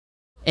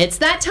It's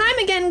that time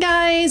again,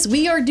 guys.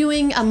 We are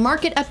doing a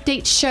market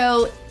update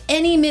show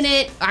any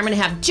minute. I'm going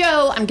to have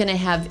Joe, I'm going to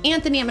have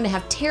Anthony, I'm going to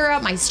have Tara,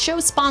 my show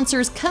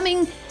sponsors,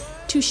 coming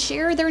to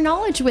share their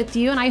knowledge with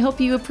you. And I hope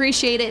you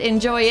appreciate it,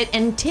 enjoy it,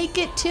 and take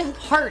it to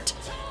heart,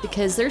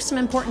 because there's some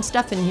important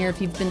stuff in here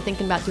if you've been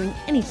thinking about doing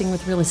anything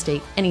with real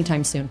estate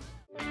anytime soon.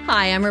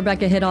 Hi, I'm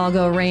Rebecca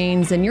Hidalgo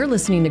Rains, and you're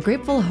listening to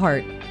Grateful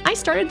Heart. I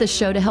started this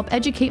show to help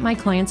educate my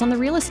clients on the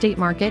real estate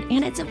market,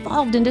 and it's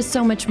evolved into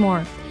so much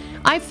more.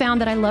 I've found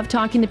that I love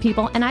talking to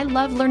people and I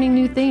love learning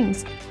new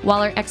things.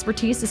 While our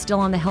expertise is still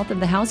on the health of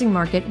the housing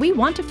market, we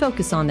want to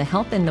focus on the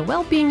health and the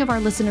well-being of our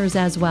listeners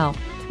as well.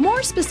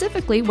 More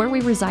specifically, where we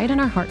reside in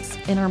our hearts,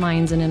 in our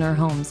minds, and in our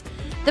homes.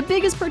 The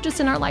biggest purchase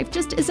in our life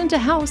just isn't a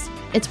house.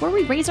 It's where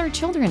we raise our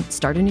children,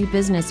 start a new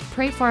business,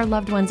 pray for our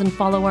loved ones, and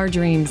follow our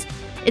dreams.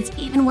 It's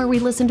even where we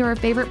listen to our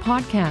favorite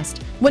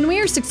podcast. When we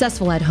are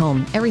successful at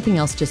home, everything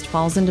else just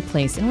falls into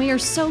place, and we are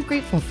so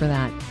grateful for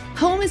that.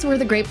 Home is where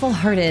the Grateful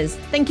Heart is.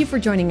 Thank you for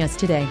joining us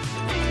today.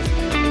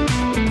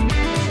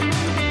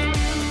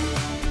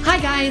 Hi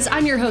guys,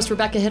 I'm your host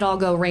Rebecca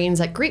Hidalgo Rains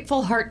at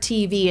Grateful Heart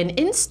TV, and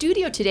in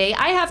studio today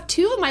I have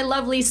two of my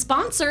lovely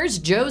sponsors,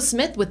 Joe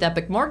Smith with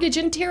Epic Mortgage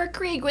and Tara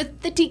Krieg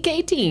with the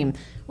TK team.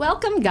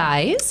 Welcome,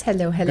 guys.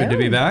 Hello, hello. Good to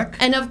be back.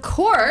 And of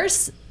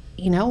course,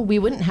 you know, we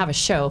wouldn't have a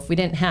show if we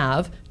didn't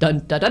have dun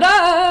dun dun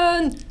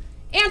dun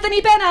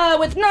Anthony Benna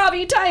with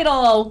Navi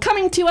Title,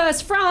 coming to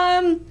us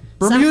from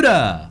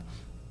Bermuda.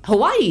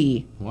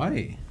 Hawaii.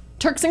 Hawaii.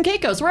 Turks and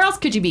Caicos. Where else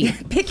could you be?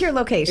 Pick your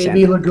location.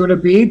 Maybe Laguna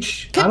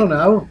Beach. I don't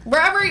know.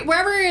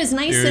 Wherever is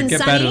nice and Get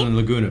sunny. better than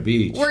Laguna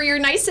Beach. Where you're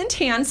nice and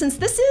tan. Since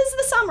this is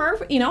the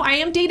summer, you know, I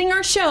am dating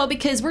our show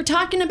because we're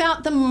talking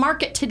about the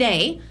market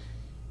today,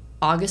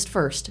 August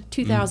 1st,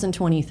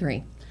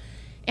 2023.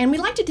 And we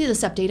like to do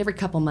this update every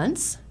couple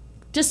months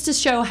just to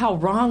show how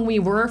wrong we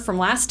were from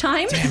last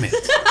time. Damn it.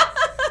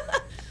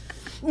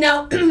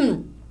 Now,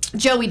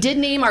 Joe, we did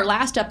name our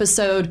last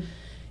episode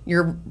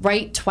You're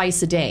Right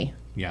Twice a Day.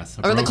 Yes.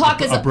 Or the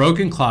clock is a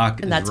broken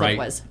clock. And that's right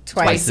what it was.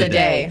 Twice a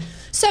day.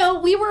 So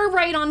we were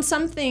right on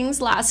some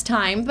things last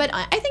time, but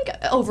I think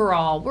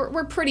overall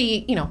we're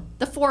pretty, you know,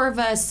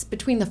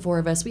 between the four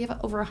of us, we have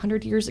over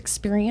 100 years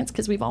experience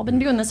because we've all been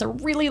doing this a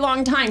really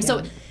long time. Yeah.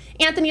 So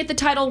Anthony at the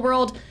Title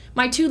World,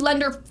 my two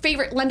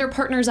favorite lender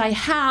partners I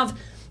have,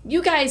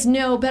 you guys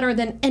know better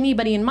than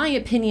anybody, in my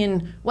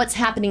opinion, what's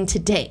happening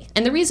today.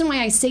 And the reason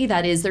why I say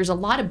that is there's a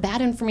lot of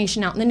bad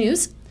information out in the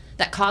news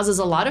that causes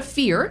a lot of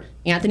fear.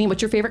 Anthony,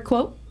 what's your favorite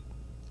quote?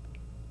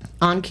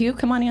 On cue.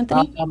 Come on,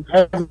 Anthony.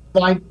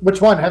 Headline,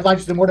 which one?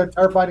 Headlines do more to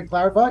terrify and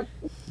clarify?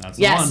 That's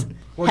the yes.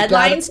 one.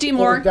 Headlines do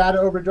more. Or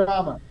data over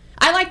drama.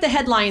 I like the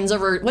headlines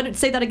over,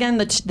 say that again,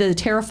 the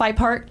terrify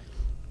part?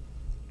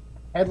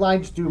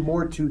 Headlines do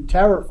more to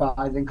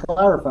terrify than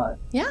clarify.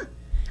 Yeah,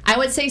 I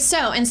would say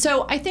so. And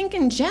so I think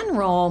in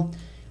general,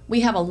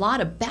 we have a lot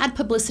of bad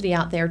publicity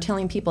out there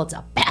telling people it's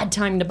a bad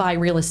time to buy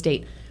real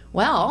estate.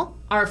 Well,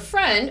 our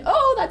friend,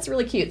 that's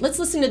really cute. Let's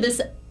listen to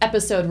this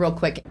episode real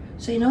quick.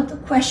 So you know what the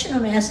question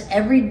I'm asked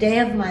every day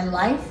of my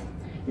life?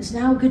 Is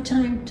now a good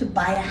time to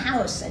buy a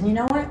house? And you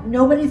know what?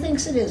 Nobody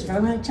thinks it is, but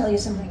I'm going to tell you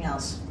something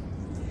else.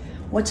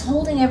 What's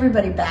holding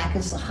everybody back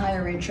is the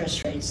higher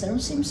interest rates. They don't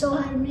seem so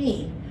high to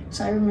me.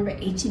 So I remember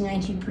 18,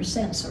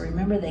 19%, so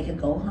remember they could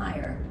go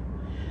higher.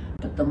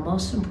 But the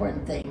most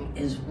important thing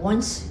is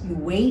once you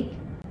wait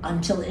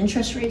until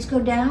interest rates go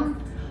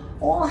down,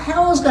 all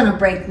hell is going to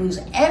break loose.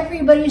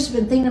 Everybody who's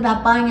been thinking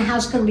about buying a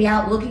house is going to be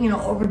out looking and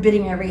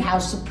overbidding every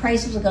house. The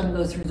prices are going to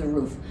go through the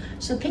roof.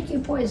 So pick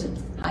your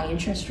poison. High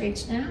interest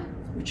rates now,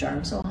 which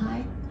aren't so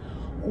high,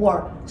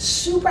 or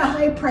super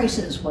high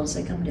prices once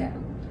they come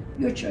down.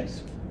 Your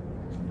choice.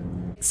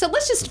 So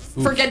let's just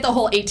forget the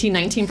whole 18,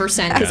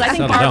 19%, because I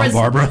think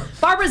Barbara.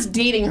 Barbara's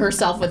dating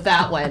herself with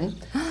that one.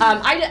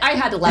 I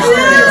had to laugh at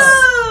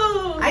this.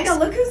 I know,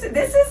 look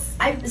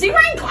is he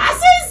wearing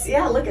glasses?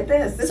 Yeah, look at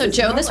this. So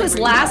Joe, this was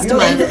last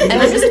month, and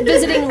I'm just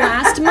visiting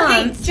last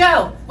month. Hey,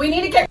 Joe, we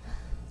need to get...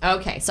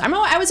 Okay, so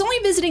I was only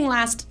visiting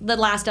the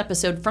last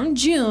episode from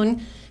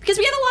June, because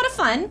we had a lot of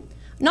fun.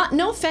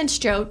 No offense,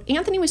 Joe.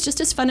 Anthony was just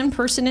as fun in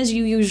person as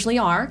you usually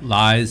are.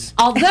 Lies.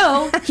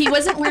 Although he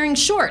wasn't wearing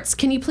shorts.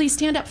 Can you please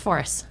stand up for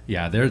us?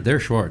 Yeah, they're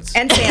shorts.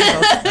 And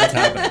sandals. That's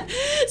happening.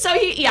 So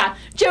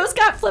Joe's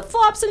got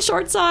flip-flops and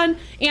shorts on.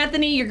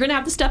 Anthony, you're going to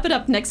have to step it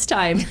up next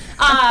time.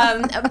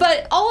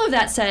 But all of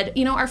that said,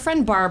 you know, our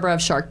friend Barbara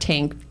of Shark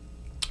Tank,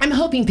 I'm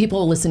hoping people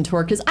will listen to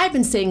her because I've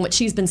been saying what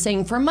she's been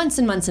saying for months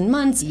and months and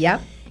months.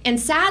 Yep. And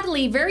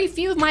sadly, very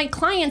few of my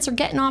clients are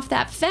getting off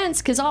that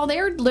fence because all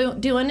they're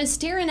doing is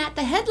staring at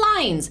the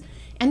headlines.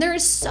 And there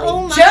is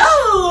so much...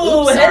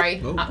 Joe! Oops,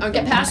 sorry. I'll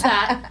get past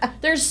that.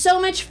 There's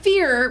so much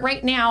fear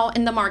right now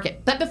in the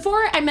market. But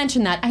before I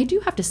mention that, I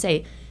do have to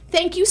say,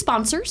 thank you,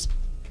 sponsors.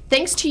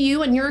 Thanks to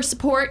you and your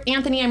support.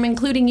 Anthony, I'm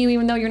including you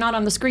even though you're not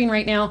on the screen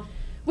right now.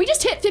 We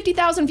just hit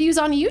 50,000 views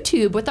on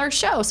YouTube with our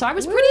show. So I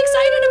was pretty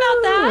excited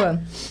about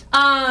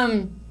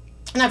that.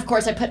 And of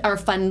course, I put our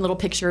fun little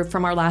picture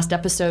from our last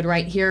episode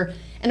right here.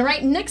 And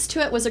right next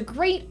to it was a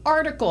great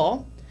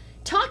article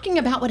talking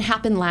about what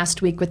happened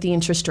last week with the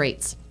interest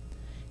rates.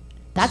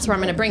 That's where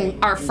I'm going to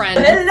bring our friend.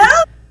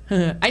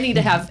 Hello? I need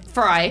to have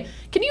Fry.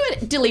 Can you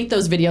delete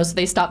those videos so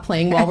they stop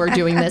playing while we're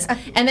doing this?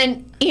 And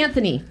then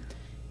Anthony,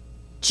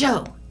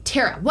 Joe,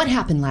 Tara, what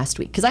happened last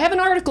week? Because I have an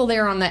article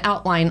there on the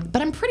outline,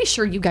 but I'm pretty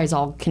sure you guys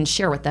all can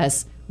share with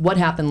us what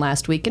happened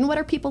last week and what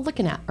are people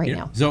looking at right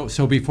now.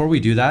 So before we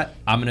do that,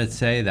 I'm going to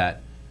say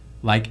that,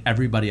 like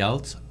everybody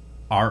else,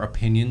 our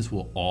opinions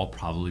will all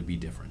probably be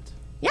different.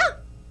 Yeah.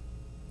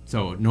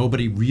 So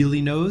nobody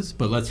really knows,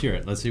 but let's hear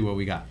it. Let's see what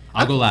we got.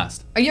 I'll go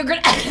last. Are you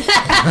going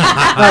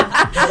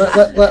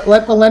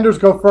Let the lenders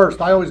go first.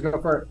 I always go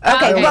first.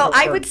 Okay, Okay. well,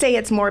 I would say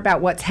it's more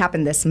about what's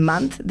happened this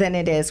month than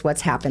it is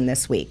what's happened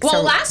this week. Well,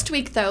 So last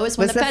week, though, is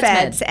when was the the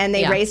Feds met. and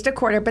they Yeah. raised a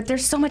quarter, but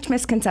there's so much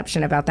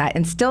misconception about that.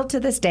 And still to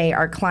this day,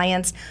 our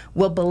clients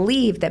will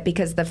believe that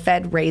because the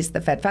Fed raised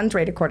the Fed funds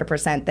rate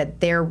 0.25%, that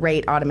their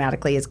rate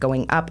automatically is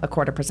going up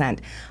 0.25%.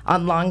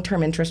 On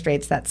long-term interest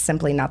rates, that's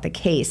simply not the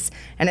case.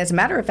 And as a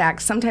matter of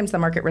fact, sometimes the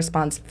market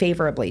responds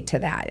favorably to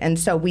that. And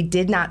so we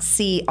did not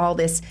see all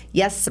this,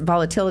 yes,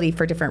 volatility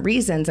for different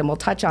reasons, and we'll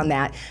touch on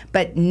that.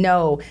 But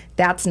no,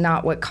 that's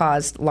not what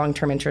caused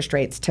long-term interest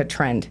rates to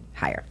trend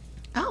higher.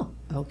 Oh,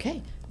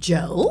 okay.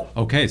 Joe?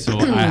 Okay, so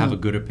I have a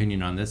good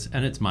opinion on this,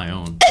 and it's my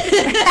own.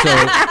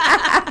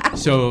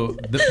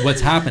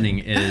 What's happening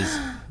is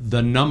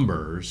the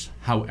numbers,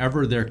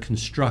 however they're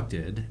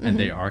constructed, and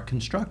they are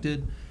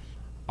constructed,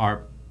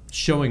 are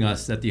showing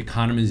us that the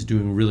economy is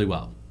doing really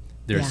well.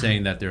 They're Yeah.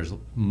 saying that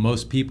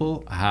most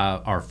people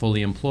are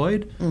fully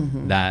employed,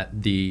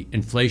 that the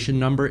inflation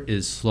number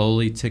is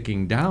slowly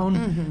ticking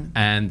down,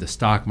 and the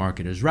stock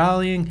market is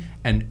rallying,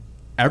 and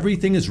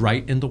everything is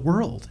right in the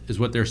world, is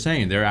what they're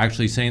saying. They're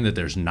actually saying that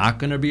there's not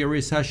going to be a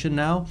recession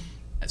now.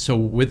 So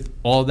with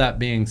all that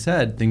being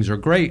said, things are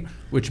great,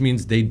 which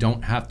means they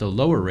don't have to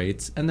lower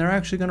rates, and they're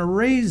actually going to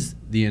raise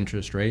the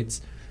interest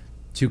rates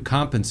to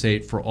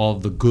compensate for all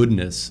the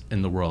goodness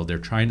in the world. They're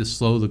trying to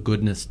slow the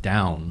goodness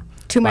down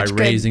Too by much good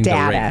raising the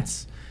data.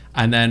 rates.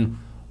 And then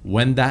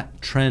when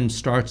that trend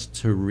starts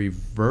to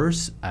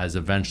reverse, as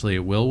eventually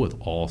it will with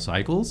all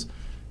cycles,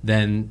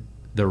 then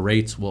the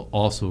rates will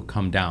also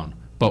come down.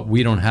 But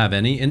we don't have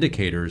any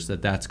indicators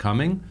that that's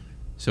coming.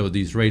 So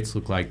these rates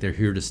look like they're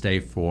here to stay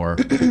for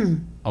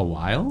a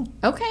while.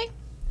 Okay.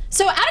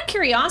 So out of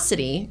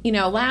curiosity, in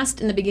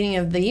the beginning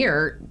of the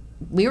year,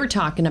 we were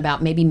talking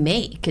about maybe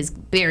May, because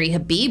Barry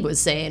Habib was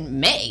saying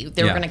May,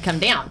 they were Yeah. going to come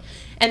down.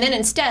 And then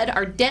instead,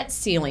 our debt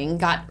ceiling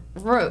got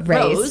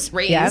raised,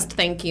 Yep.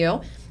 thank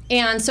you.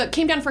 And so it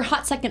came down for a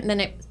hot second, and then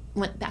it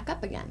went back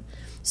up again.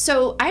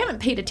 So I haven't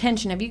paid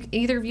attention. Have you,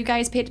 either of you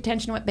guys paid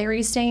attention to what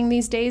Barry's saying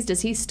these days?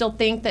 Does he still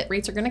think that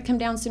rates are going to come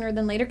down sooner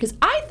than later? Because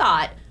I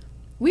thought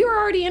we were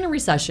already in a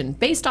recession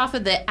based off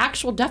of the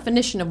actual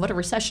definition of what a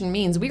recession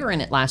means. We were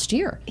in it last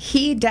year.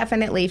 He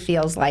definitely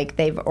feels like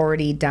they've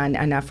already done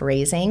enough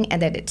raising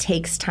and that it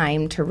takes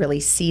time to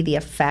really see the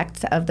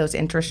effect of those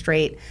interest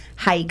rate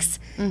hikes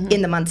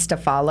in the months to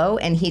follow.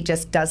 And he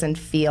just doesn't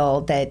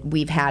feel that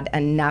we've had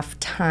enough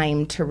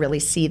time to really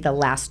see the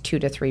last 2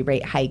 to 3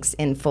 rate hikes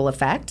in full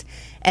effect.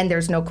 And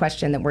there's no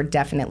question that we're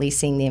definitely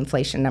seeing the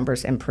inflation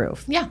numbers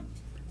improve. Yeah,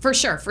 for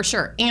sure, for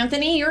sure.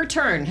 Anthony, your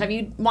turn. Have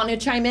you want to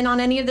chime in on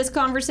any of this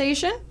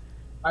conversation?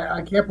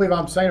 I can't believe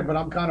I'm saying it, but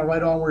I'm kind of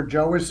right on where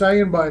Joe was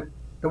saying. But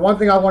the one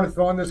thing I want to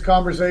throw in this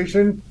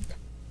conversation,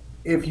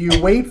 if you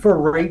wait for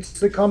rates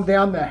to come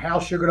down, the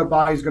house you're going to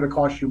buy is going to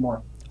cost you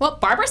more. Well,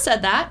 Barbara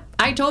said that.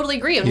 I totally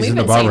agree, and He's we've in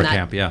the been saying barber that.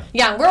 camp, yeah.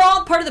 Yeah, we're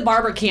all part of the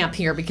barber camp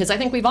here because I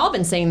think we've all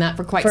been saying that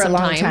for quite For a some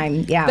long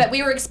time, yeah. But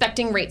we were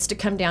expecting rates to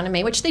come down in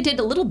May, which they did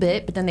a little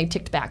bit, but then they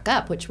ticked back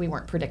up, which we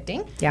weren't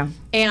predicting. Yeah.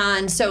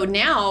 And so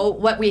now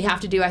what we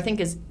have to do, I think,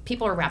 is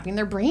people are wrapping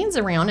their brains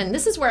around, and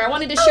this is where I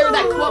wanted to share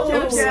that quote.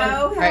 Oops. Joe,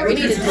 All how right, are we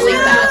you? need to delete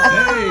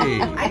that.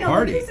 Hey, I know.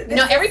 party.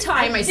 Every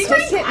time I Do you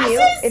switch- wear Hit mute.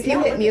 glasses? If you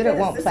Yeah, hit look mute, at it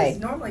this. won't This play. is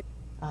normally-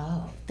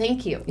 Oh,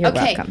 thank you. You're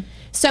okay. welcome.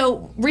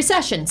 So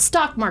recession,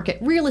 stock market,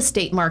 real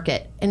estate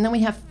market, and then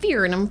we have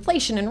fear and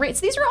inflation and rates.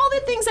 These are all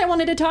the things I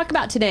wanted to talk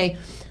about today.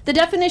 The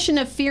definition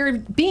of fear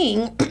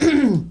being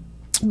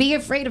be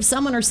afraid of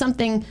someone or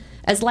something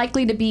as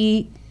likely to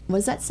be, what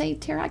does that say,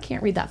 Tara? I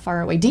can't read that far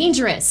away.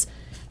 Dangerous.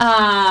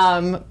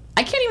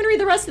 I can't even read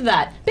the rest of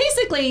that.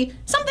 Basically,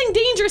 something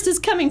dangerous is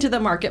coming to the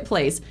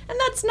marketplace, and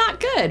that's not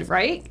good,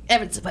 right?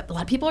 It's what a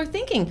lot of people are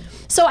thinking.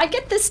 So I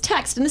get this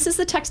text, and this is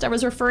the text I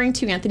was referring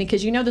to, Anthony,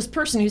 because you know this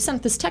person who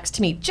sent this text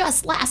to me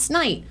just last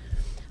night.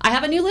 I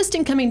have a new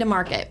listing coming to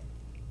market.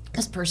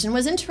 This person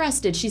was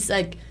interested. She's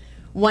like,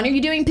 when are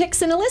you doing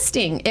picks in a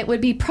listing? It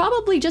would be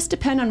probably just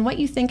depend on what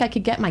you think I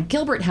could get my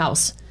Gilbert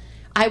house.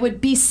 I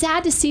would be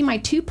sad to see my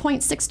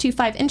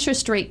 2.625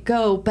 interest rate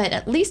go, but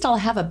at least I'll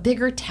have a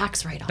bigger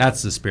tax write-off.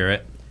 That's the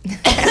spirit.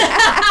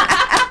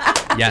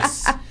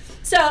 Yes.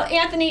 So,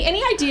 Anthony,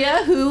 any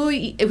idea who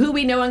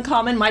we know in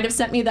common might have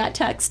sent me that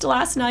text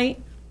last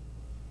night?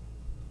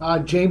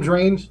 James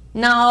Raines.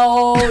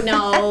 No.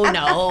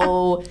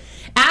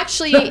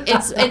 Actually,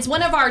 it's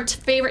one of our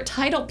favorite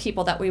title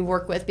people that we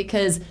work with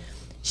because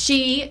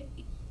she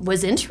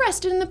was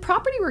interested in the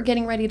property we're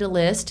getting ready to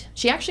list.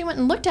 She actually went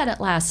and looked at it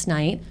last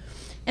night.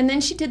 And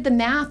then she did the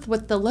math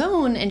with the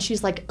loan, and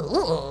she's like,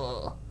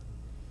 ugh.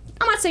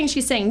 I'm not saying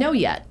she's saying no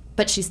yet,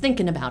 but she's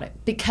thinking about it,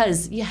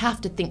 because you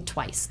have to think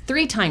twice,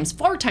 3 times,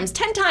 4 times,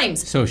 10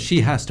 times. So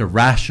she has to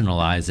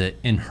rationalize it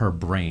in her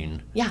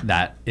brain Yeah.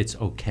 that it's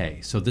okay.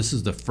 So this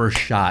is the first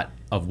shot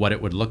of what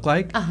it would look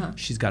like. Uh-huh.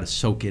 She's got to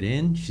soak it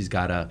in. She's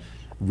got to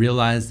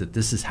realize that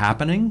this is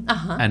happening.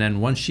 Uh-huh. And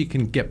then once she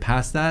can get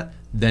past that,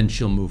 then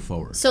she'll move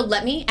forward. So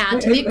let me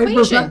add to the Hey,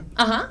 equation.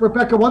 Uh-huh.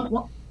 Rebecca,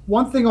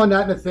 one thing on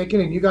that in the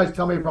thinking, and you guys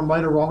tell me if I'm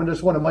right or wrong on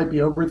this one, it might be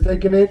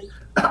overthinking it.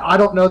 I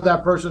don't know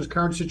that person's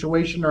current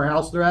situation or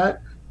house they're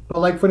at. But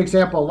like, for an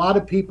example, a lot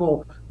of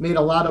people made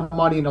a lot of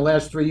money in the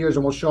last 3 years,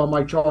 and we'll show them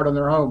my chart on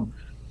their home.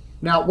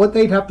 Now, what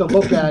they'd have to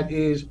look at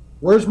is,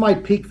 where's my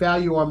peak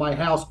value on my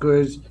house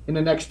goods in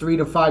the next 3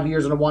 to 5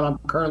 years on the one I'm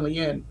currently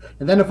in?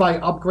 And then if I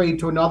upgrade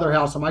to another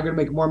house, am I going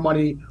to make more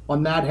money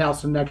on that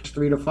house in the next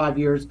 3 to 5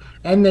 years?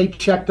 And they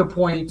check the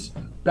points: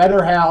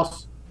 better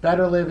house,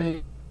 better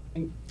living,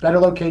 better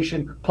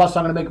location, plus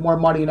I'm going to make more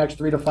money in the next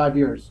 3 to 5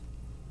 years.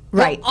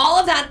 Right. Well, all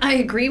of that I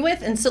agree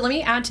with, and so let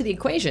me add to the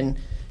equation.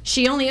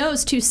 She only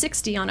owes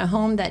 $260 on a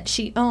home that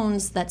she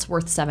owns that's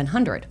worth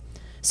 $700.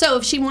 So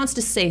if she wants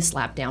to say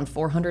slap down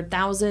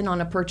 $400,000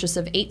 on a purchase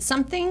of 8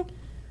 something,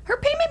 her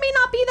payment may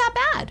not be that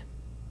bad.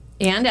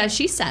 And as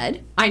she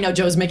said, I know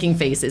Joe's making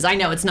faces. I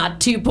know it's not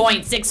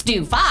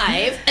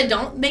 2.625. And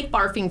don't make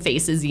barfing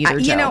faces either,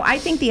 Joe. You know, I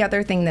think the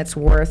other thing that's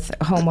worth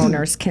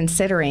homeowners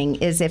considering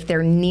is if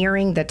they're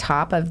nearing the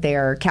top of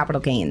their capital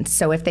gains.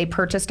 So if they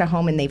purchased a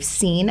home and they've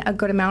seen a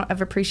good amount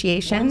of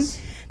appreciation,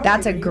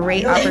 that's a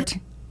great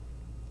opportunity.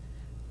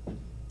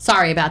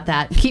 Sorry about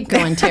that. Keep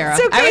going, Tara.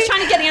 That's okay. I was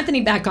trying to get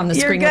Anthony back on the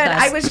You're screen good. with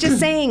us. I was just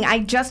saying, I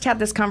just had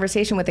this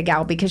conversation with a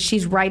gal because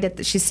she's right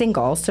at she's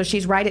single, so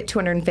she's right at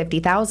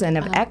 $250,000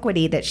 of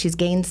equity that she's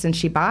gained since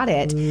she bought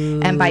it.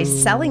 And by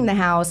selling the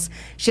house,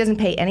 she doesn't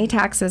pay any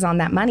taxes on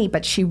that money,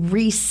 but she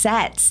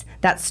resets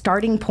that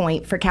starting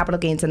point for capital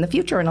gains in the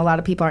future, and a lot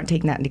of people aren't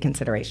taking that into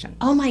consideration.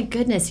 Oh my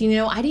goodness. You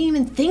know, I didn't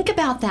even think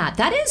about that.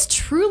 That is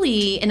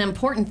truly an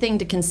important thing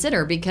to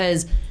consider,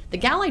 because the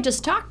gal I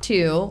just talked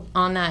to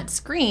on that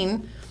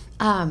screen,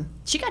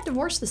 she got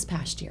divorced this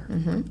past year.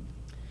 Mm-hmm.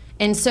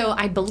 And so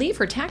I believe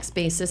her tax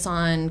basis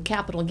on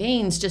capital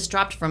gains just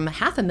dropped from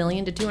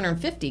 $500,000 to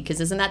 $250,000, because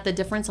isn't that the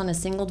difference on a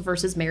single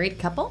versus married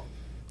couple?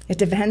 It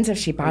depends if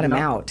she bought him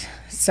out.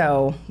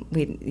 So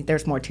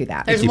there's more to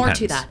that. There's more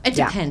to depends. that. It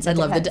Yeah. depends. It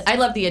I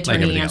love the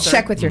attorney everything answer. else.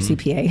 Check with your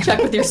CPA.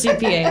 Check with your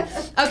CPA.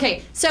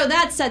 Okay, so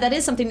that said, that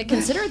is something to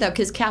consider, though,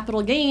 because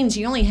capital gains,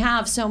 you only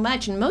have so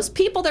much, and most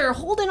people that are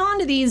holding on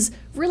to these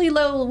really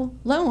low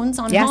loans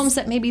on Yes. homes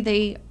that maybe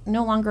they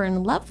no longer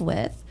in love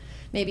with,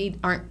 maybe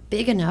aren't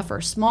big enough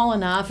or small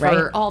enough Right.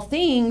 or all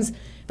things,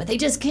 but they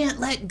just can't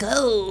let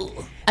go.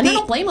 And I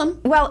don't blame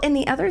them. Well, and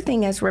the other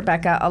thing is,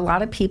 Rebecca, a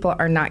lot of people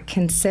are not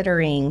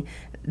considering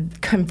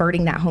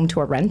converting that home to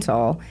a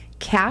rental,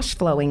 cash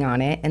flowing on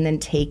it, and then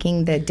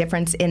taking the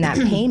difference in that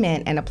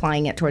payment and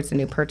applying it towards the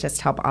new purchase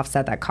to help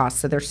offset that cost.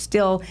 So they're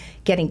still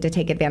getting to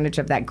take advantage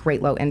of that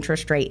great low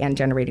interest rate and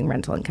generating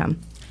rental income.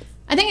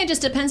 I think it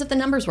just depends if the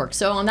numbers work.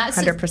 So on that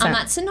 100%. on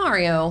that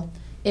scenario,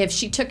 if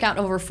she took out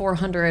over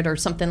 $400 or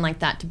something like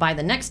that to buy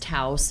the next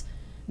house,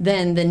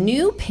 then the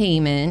new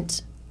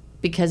payment,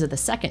 because of the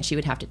second she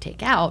would have to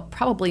take out,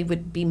 probably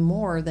would be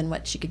more than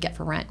what she could get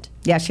for rent.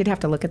 Yeah, she'd have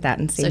to look at that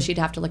and see. So she'd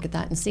have to look at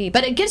that and see.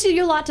 But it gives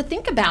you a lot to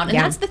think about. And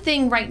Yeah. that's the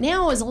thing right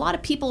now, is a lot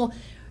of people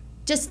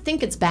just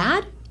think it's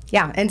bad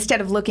yeah, instead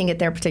of looking at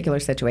their particular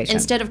situation.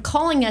 instead of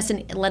calling us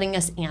and letting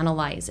us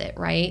analyze it,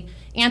 right?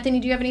 Anthony,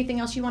 do you have anything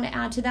else you want to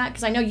add to that?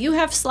 Because I know you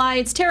have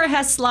slides, Tara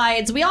has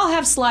slides, we all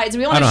have slides,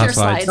 we all I want to don't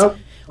share have slides. slides.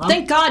 Nope.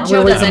 Thank God I'm Joe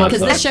gonna wait doesn't, for my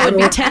because this slides. show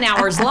would be 10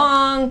 hours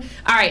long.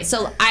 All right,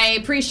 so I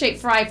appreciate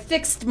Fry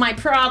fixed my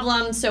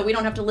problem, so we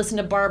don't have to listen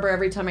to Barbara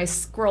every time I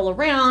scroll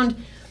around.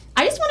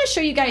 I just want to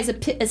show you guys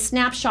a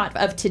snapshot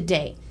of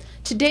today.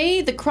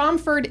 Today, the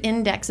Cromford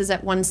Index is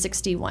at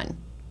 161.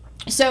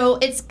 So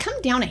it's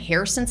come down a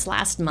hair since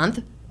last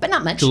month, but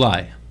not much.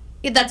 July.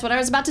 Yeah, that's what I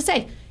was about to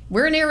say.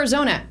 We're in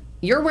Arizona.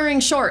 You're wearing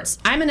shorts.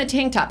 I'm in a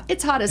tank top.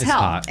 It's hot as It's hell.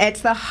 hot.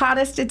 It's the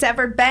hottest it's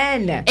ever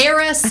been.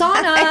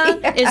 Arizona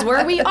is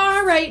where we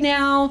are right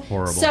now.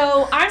 Horrible.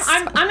 So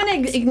I'm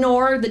going to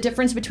ignore the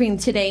difference between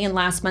today and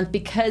last month,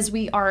 because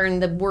we are in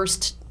the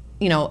worst,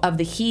 of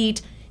the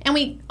heat, and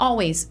we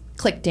always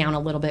click down a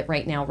little bit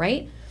right now,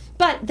 right?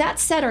 But that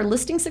said, our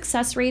listing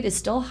success rate is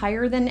still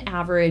higher than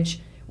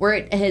average, where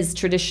it has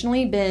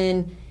traditionally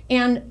been,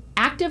 and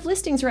active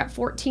listings are at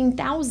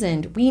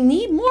 14,000. We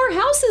need more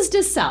houses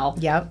to sell.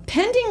 Yep.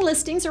 Pending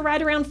listings are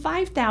right around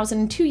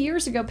 5,000. 2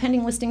 years ago,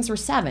 pending listings were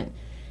 7.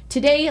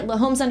 Today, the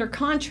homes under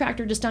contract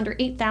are just under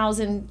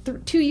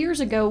 8,000. 2 years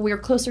ago, we were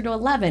closer to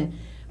 11.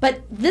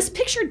 But this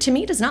picture, to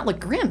me, does not look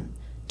grim.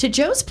 To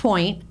Joe's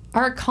point,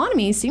 our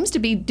economy seems to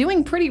be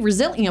doing pretty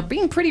resilient,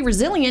 being pretty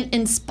resilient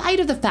in spite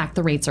of the fact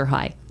the rates are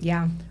high,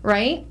 Yeah.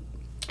 right?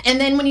 And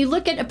then when you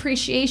look at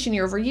appreciation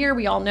year over year,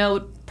 we all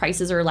know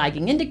prices are a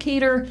lagging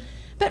indicator.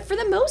 But for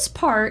the most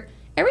part,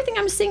 everything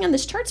I'm seeing on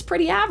this chart's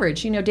pretty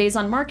average. Days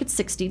on market,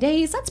 60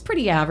 days, that's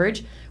pretty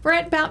average. We're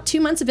at about 2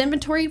 months of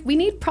inventory. We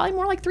need probably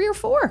more like 3 or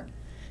 4.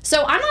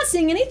 So I'm not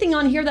seeing anything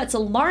on here that's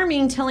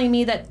alarming, telling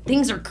me that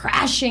things are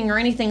crashing or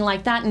anything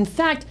like that. In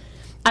fact,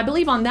 I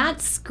believe on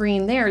that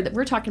screen there that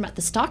we're talking about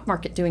the stock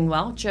market doing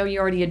well. Joe, you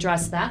already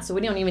addressed that, so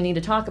we don't even need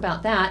to talk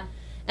about that.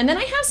 And then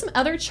I have some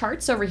other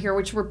charts over here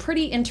which were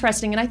pretty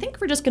interesting, and I think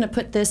we're just going to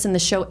put this in the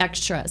show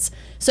extras.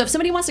 So if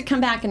somebody wants to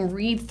come back and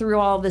read through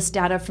all this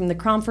data from the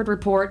Cromford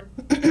report,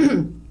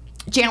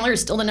 Chandler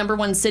is still the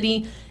 #1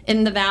 city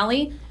in the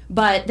valley,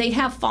 but they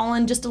have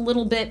fallen just a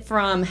little bit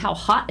from how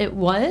hot it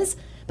was.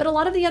 But a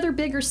lot of the other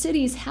bigger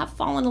cities have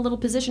fallen a little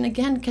position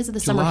again because of the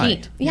summer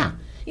heat. Yeah,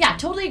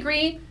 totally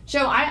agree.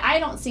 Joe, I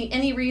don't see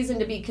any reason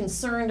to be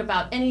concerned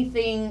about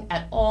anything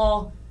at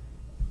all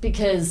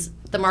because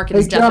the market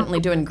is definitely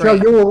doing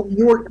great.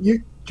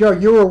 Joe,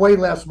 you were away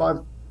last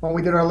month when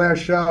we did our last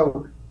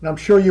show, and I'm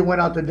sure you went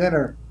out to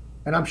dinner.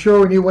 And I'm sure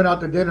when you went out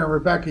to dinner,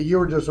 Rebecca, you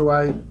were just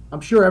away.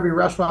 I'm sure every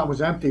restaurant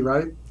was empty,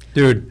 right?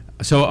 Dude,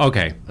 so,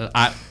 okay,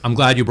 I'm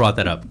glad you brought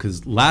that up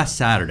because last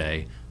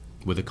Saturday,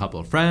 with a couple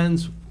of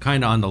friends,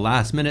 kind of on the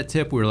last minute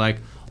tip, we were like,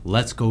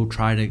 let's go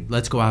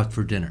out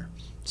for dinner.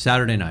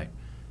 Saturday night.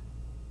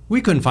 We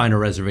couldn't find a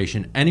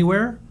reservation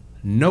anywhere.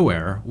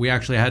 Nowhere. We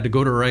actually had to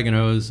go to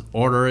Oregano's,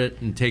 order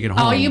it, and take it home.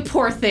 Oh, you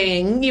poor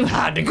thing. You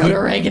had to go to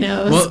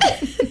Oregano's. Well,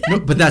 no,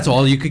 but that's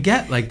all you could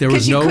get. Like, there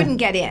was no... Because you couldn't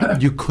get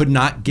in. You could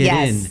not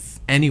get in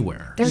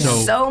anywhere.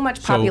 There's so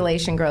much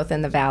population growth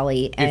in the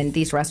valley, and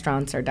these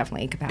restaurants are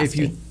definitely at capacity. If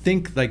you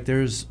think like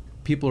there's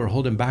people are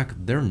holding back,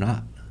 they're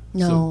not.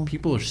 No. So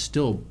people are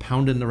still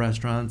pounding the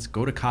restaurants.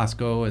 Go to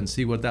Costco and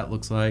see what that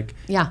looks like.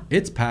 Yeah.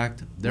 It's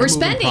packed. We're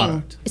spending.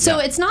 Product. So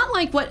it's not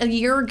like what a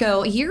year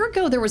ago. A year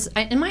ago, there was,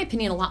 in my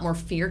opinion, a lot more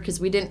fear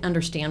because we didn't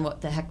understand what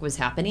the heck was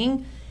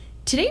happening.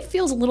 Today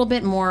feels a little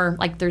bit more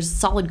like there's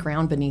solid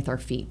ground beneath our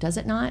feet. Does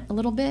it not? A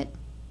little bit?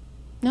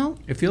 No?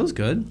 It feels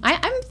good.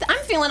 I'm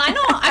feeling, I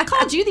know, I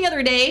called you the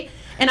other day,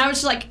 and I was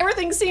just like,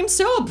 everything seems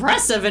so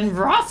oppressive and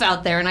rough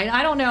out there, and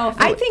I don't know if...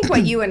 I think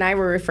what you and I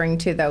were referring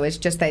to, though, is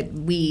just that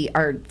we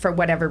are, for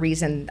whatever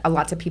reason,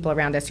 lots of people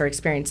around us are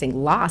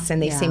experiencing loss,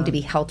 and they seem to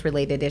be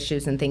health-related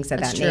issues and things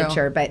of that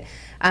nature. But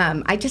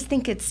I just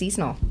think it's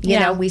seasonal. You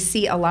know, we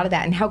see a lot of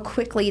that, and how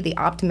quickly the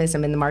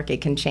optimism in the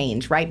market can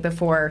change. Right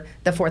before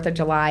the 4th of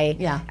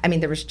July, I mean,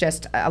 there was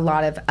just a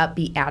lot of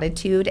upbeat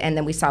attitude, and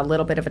then we saw a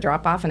little bit of a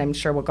drop-off, and I'm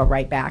sure we'll go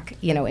right back,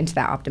 into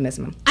that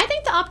optimism. I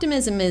think the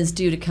optimism is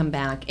due to come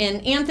back.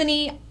 And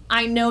Anthony,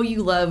 I know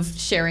you love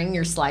sharing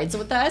your slides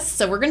with us,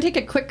 so we're going to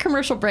take a quick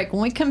commercial break.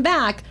 When we come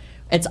back,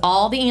 it's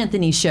all the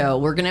Anthony show.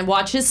 We're going to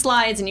watch his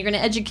slides, and you're going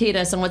to educate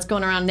us on what's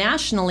going around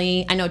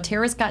nationally. I know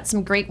Tara's got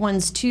some great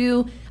ones,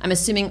 too. I'm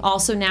assuming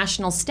also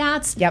national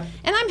stats. Yep.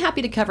 And I'm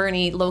happy to cover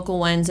any local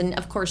ones. And,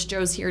 of course,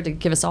 Joe's here to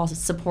give us all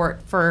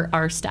support for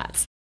our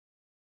stats.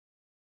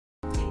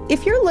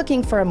 If you're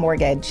looking for a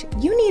mortgage,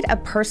 you need a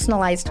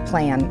personalized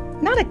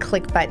plan, not a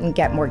click button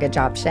get mortgage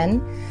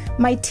option.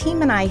 My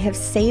team and I have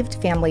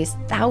saved families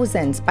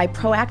thousands by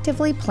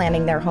proactively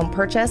planning their home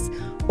purchase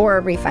or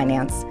a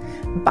refinance.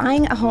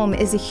 Buying a home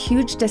is a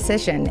huge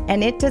decision,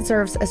 and it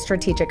deserves a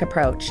strategic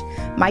approach.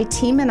 My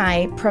team and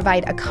I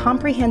provide a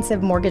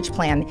comprehensive mortgage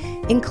plan,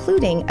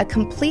 including a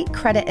complete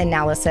credit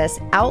analysis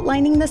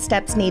outlining the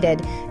steps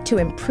needed to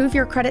improve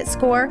your credit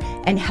score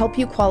and help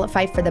you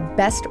qualify for the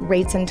best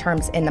rates and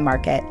terms in the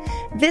market.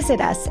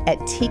 Visit us at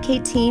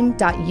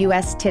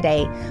tkteam.us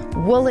today.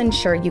 We'll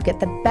ensure you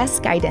get the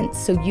best guidance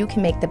so you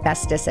can make the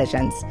best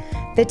decisions.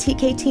 The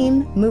TK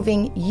Team,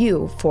 moving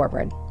you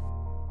forward.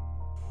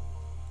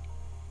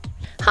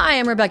 Hi,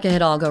 I'm Rebecca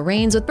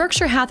Hidalgo-Rains with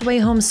Berkshire Hathaway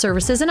Home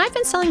Services, and I've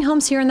been selling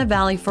homes here in the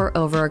Valley for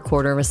over a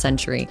quarter of a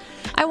century.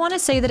 I want to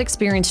say that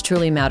experience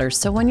truly matters,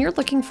 so when you're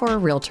looking for a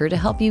realtor to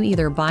help you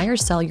either buy or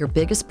sell your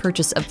biggest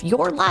purchase of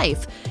your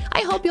life,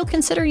 I hope you'll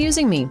consider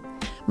using me.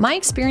 My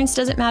experience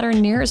doesn't matter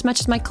near as much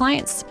as my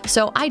clients,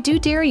 so I do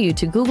dare you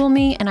to Google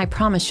me, and I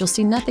promise you'll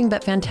see nothing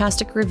but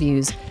fantastic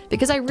reviews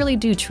because I really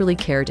do truly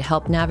care to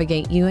help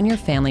navigate you and your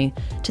family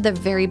to the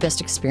very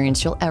best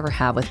experience you'll ever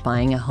have with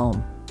buying a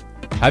home.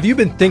 Have you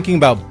been thinking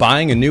about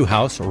buying a new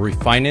house or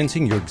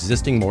refinancing your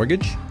existing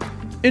mortgage?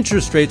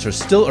 Interest rates are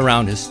still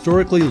around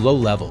historically low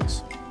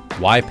levels.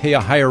 Why pay a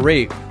higher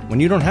rate when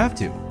you don't have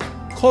to?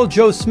 Call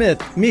Joe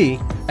Smith, me,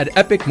 at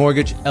Epic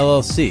Mortgage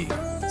LLC,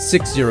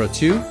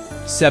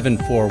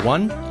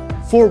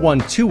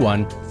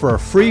 602-741-4121 for a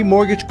free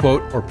mortgage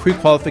quote or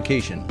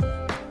pre-qualification.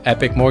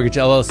 Epic Mortgage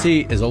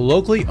LLC is a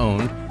locally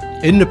owned,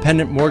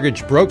 independent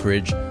mortgage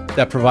brokerage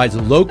that provides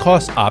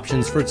low-cost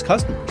options for its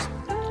customers.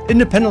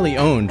 Independently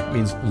owned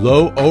means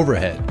low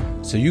overhead,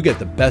 so you get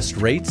the best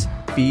rates,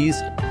 fees,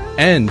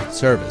 and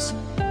service.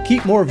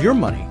 Keep more of your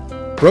money.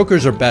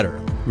 Brokers are better.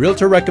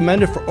 Realtor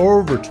recommended for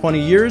over 20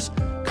 years?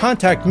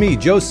 Contact me,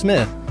 Joe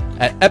Smith,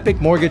 at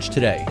Epic Mortgage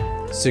today,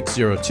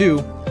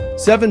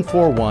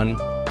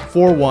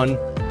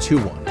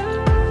 602-741-4121.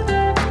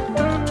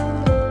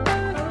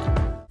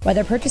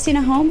 Whether purchasing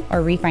a home or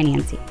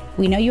refinancing,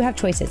 we know you have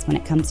choices when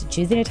it comes to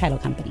choosing a title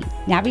company.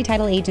 Navi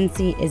Title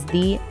Agency is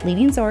the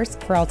leading source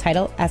for all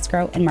title,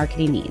 escrow, and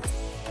marketing needs.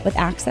 With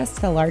access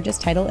to the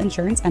largest title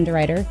insurance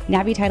underwriter,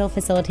 Navi Title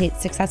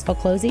facilitates successful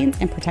closings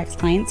and protects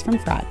clients from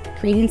fraud.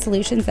 Creating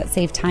solutions that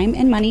save time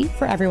and money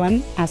for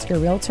everyone, ask your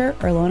realtor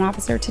or loan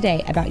officer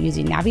today about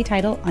using Navi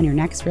Title on your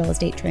next real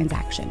estate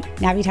transaction.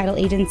 Navi Title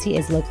Agency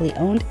is locally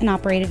owned and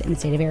operated in the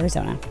state of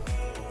Arizona.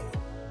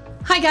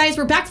 Hi guys,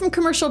 we're back from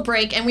commercial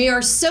break and we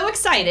are so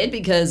excited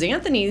because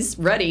Anthony's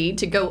ready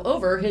to go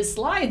over his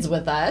slides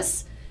with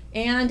us.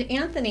 And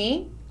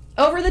Anthony,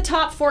 over the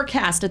top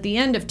forecast at the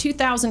end of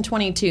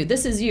 2022.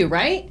 This is you,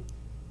 right?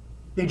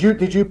 Did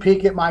you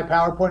peek at my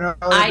PowerPoint earlier?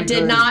 I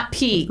did not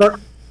peek.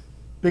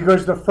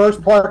 Because the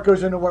first part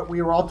goes into what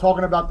we were all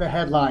talking about, the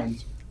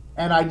headlines.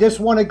 And I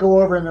just want to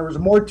go over, and there was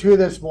more to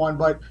this one,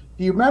 but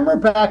do you remember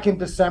back in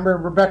December,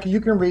 Rebecca,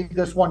 you can read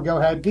this one, go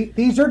ahead.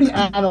 These are the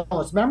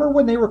analysts. Remember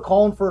when they were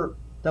calling for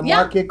the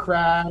market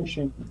crash?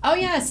 Oh,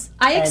 yes.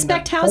 I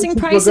expect housing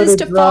prices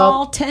to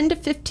fall 10 to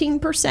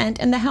 15%,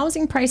 and the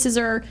housing prices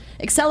are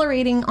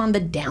accelerating on the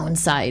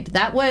downside.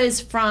 That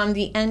was from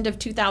the end of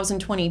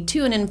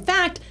 2022. And in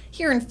fact,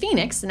 here in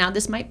Phoenix, now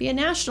this might be a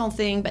national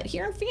thing, but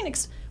here in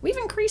Phoenix, we've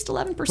increased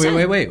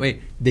 11%.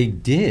 Wait. They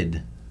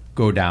did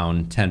go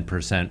down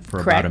 10% for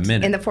about a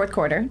minute. In the fourth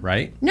quarter.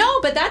 Right?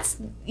 No, but that's,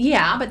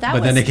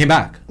 but then they came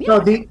back.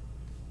 Yeah. So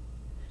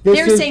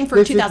they're saying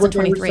for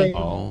 2023.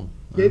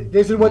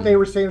 This is what they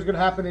were saying was going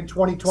to happen in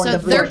 2020. So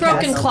their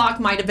broken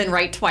clock might have been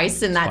right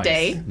twice in that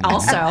day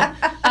also.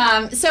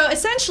 So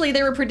essentially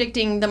they were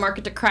predicting the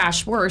market to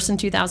crash worse in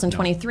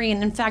 2023.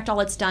 And in fact,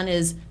 all it's done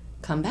is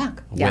come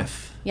back.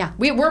 Whiff. Yeah.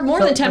 We're more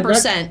than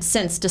 10%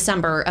 since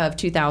December of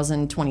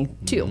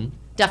 2022. Mm-hmm.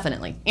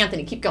 Definitely.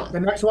 Anthony, keep going. The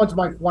next one's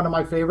one of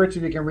my favorites,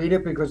 if you can read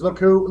it, because look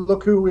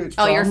who it's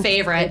from. Oh, your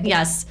favorite,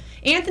 yes.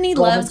 Anthony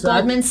loves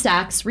Goldman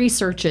Sachs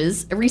research,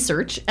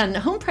 and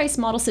the home price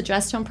model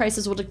suggests home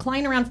prices will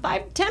decline around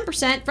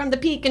 5-10% from the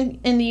peak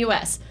in the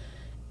U.S.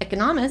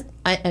 Economists,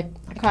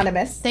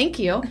 thank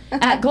you,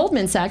 at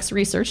Goldman Sachs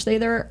research say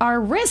there are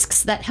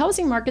risks that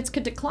housing markets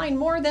could decline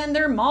more than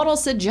their model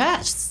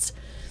suggests.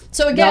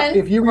 So again, now,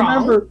 if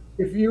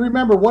you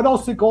remember, what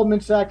else did Goldman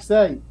Sachs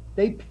say?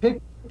 They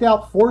picked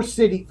out four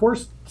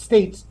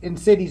states and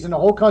cities in the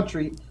whole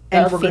country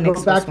that were going to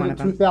go back to the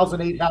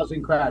 2008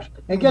 housing crash.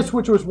 And guess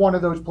which was one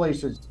of those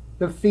places?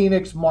 The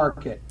Phoenix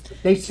market.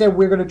 They said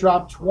we're going to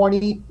drop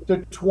 20 to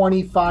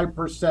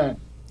 25%.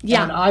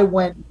 Yeah. And I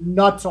went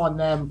nuts on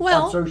them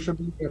on social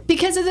media.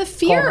 Because of the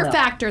fear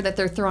factor that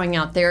they're throwing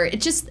out there. It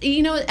just,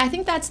 I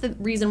think that's the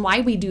reason why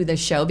we do this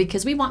show,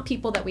 because we want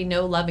people that we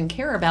know, love, and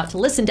care about to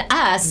listen to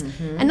us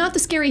and not the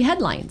scary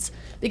headlines.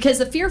 Because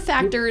the fear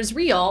factor is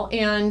real.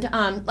 And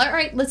all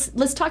right,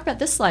 let's talk about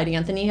this slide,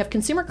 Anthony. You have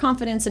consumer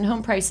confidence in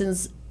home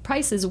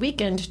prices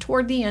weakened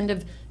toward the end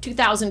of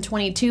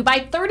 2022 by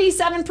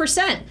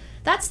 37%.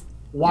 That's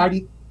why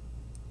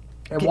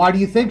do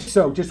you think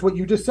so? Just what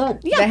you just said.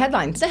 Yeah, the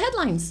headlines. The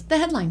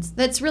headlines.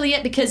 That's really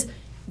it, because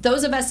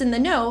those of us in the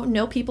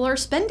know people are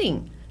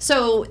spending.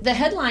 So the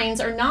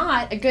headlines are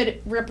not a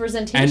good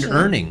representation.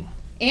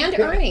 And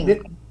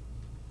earning.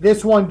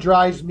 This one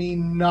drives me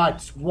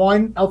nuts.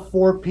 1 of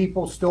 4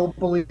 people still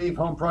believe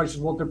home prices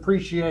will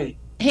depreciate.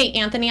 Hey,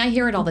 Anthony, I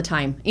hear it all the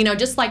time.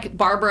 Just like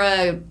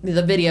Barbara,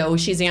 the video,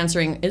 she's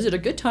answering, is it a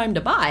good time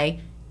to buy?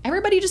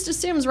 Everybody just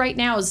assumes right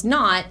now is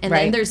not. And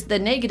then there's the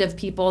negative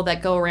people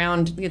that go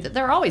around.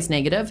 They're always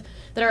negative.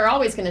 That are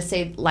always going to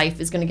say life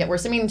is going to get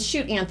worse. I mean,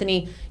 shoot,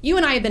 Anthony, you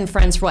and I have been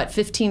friends for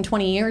 15,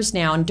 20 years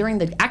now. And during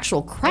the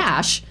actual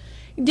crash,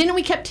 didn't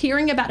we kept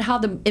hearing about how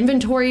the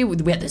inventory, we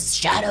had this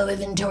shadow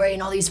inventory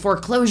and all these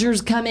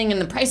foreclosures coming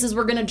and the prices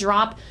were going to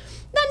drop?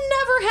 That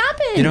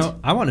never happened.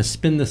 I want to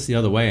spin this the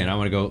other way, and I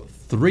want to go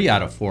 3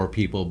 out of 4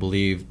 people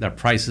believe that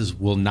prices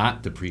will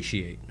not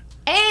depreciate.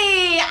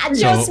 Hey,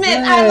 Joe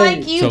Smith, I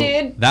like you,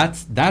 dude.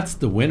 That's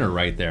the winner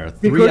right there.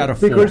 3 out of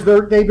 4.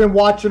 Because they've been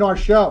watching our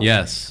show.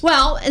 Yes.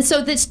 Well, and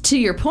so this, to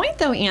your point,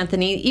 though,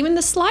 Anthony, even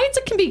the slides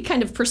can be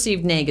kind of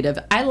perceived negative.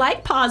 I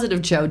like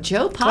positive Joe.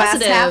 Joe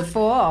positive. Glass half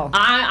full.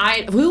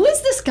 Who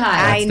is this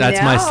guy?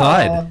 That's my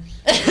slide.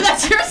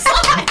 That's your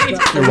slide.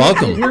 You're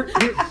welcome.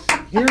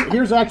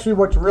 Here's actually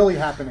what's really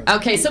happening.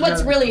 Okay, so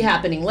what's really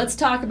happening? Let's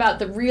talk about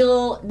the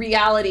real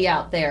reality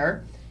out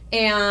there.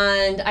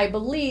 And I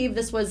believe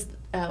this was...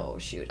 Oh,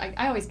 shoot.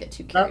 I always get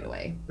too carried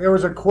away. There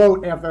was a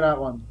quote after that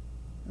one.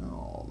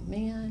 Oh,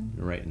 man.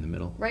 You're right in the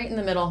middle. Right in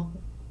the middle.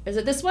 Is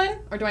it this one?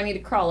 Or do I need to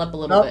crawl up a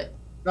little bit?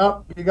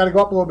 No, you got to go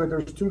up a little bit.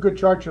 There's 2 good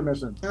charts you're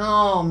missing.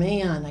 Oh,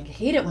 man. I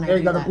hate it when I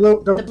do that.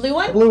 The blue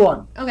one? The blue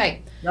one.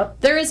 Okay.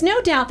 Yep. There is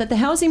no doubt that the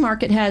housing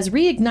market has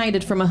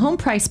reignited from a home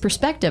price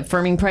perspective.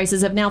 Firming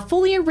prices have now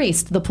fully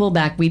erased the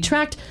pullback we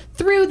tracked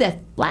through the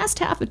last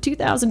half of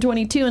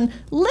 2022 and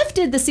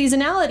lifted the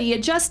seasonality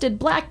adjusted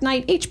Black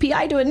Knight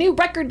HPI to a new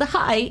record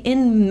high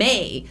in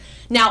May.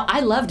 Now,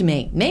 I loved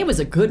May. May was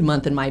a good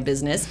month in my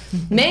business.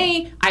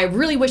 May, I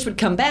really wish would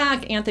come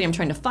back. Anthony, I'm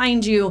trying to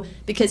find you,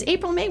 because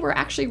April, May were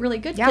actually really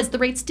good because the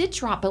rates did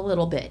drop a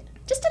little bit.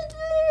 Just a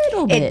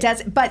little bit. It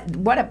does, but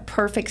what a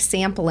perfect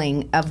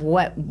sampling of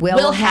what will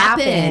Will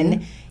happen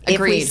happen. if we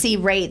Agreed. see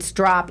rates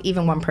drop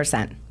even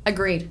 1%.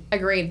 Agreed.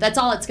 That's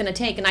all it's going to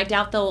take. And I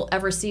doubt they'll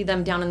ever see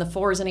them down in the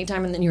 4s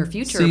anytime in the near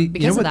future See,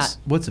 because you know of that.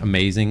 what's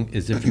amazing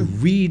is if you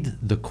read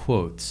the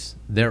quotes,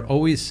 they're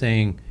always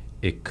saying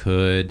it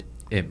could,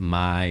 it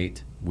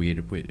might,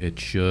 it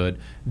should.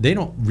 They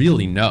don't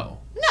really know.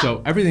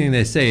 So everything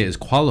they say is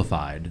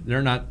qualified.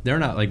 They're not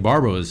like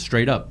Barbara is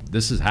straight up.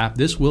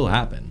 This will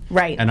happen.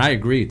 Right. And I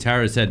agree.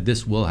 Tara said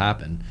this will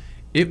happen.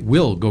 It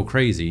will go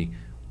crazy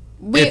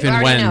if and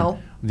already when know.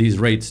 these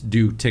rates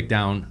do tick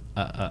down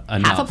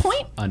enough. Half a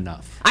point?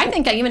 Enough. I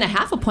think even a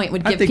half a point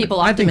would give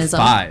people I think optimism.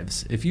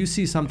 5s. If you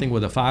see something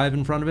with a 5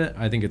 in front of it,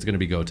 I think it's going to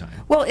be go time.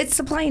 Well, it's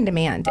supply and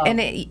demand. And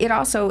it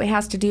also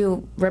has to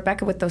do,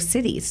 Rebecca, with those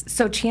cities.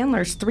 So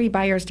Chandler's 3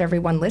 buyers to every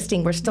 1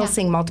 listing. We're still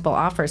seeing multiple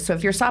offers. So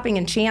if you're shopping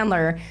in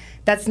Chandler,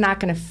 that's not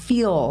going to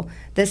feel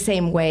the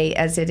same way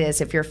as it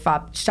is if you're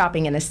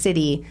shopping in a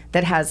city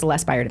that has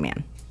less buyer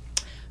demand.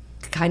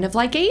 Kind of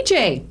like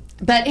AJ.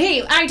 But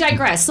hey, I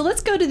digress. So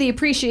let's go to the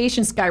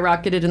appreciation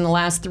skyrocketed in the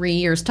last 3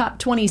 years. Top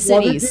 20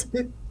 cities.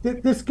 Well,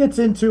 this gets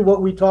into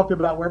what we talked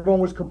about, where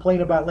everyone was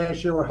complaining about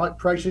last year, where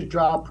prices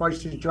drop.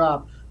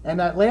 And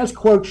that last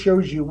quote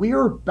shows you we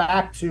are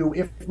back to,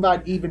 if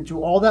not even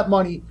to, all that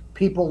money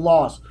people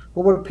lost.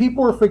 But what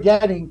people are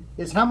forgetting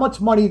is how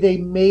much money they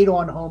made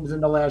on homes in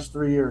the last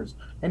 3 years.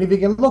 And if you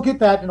can look at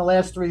that in the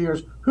last 3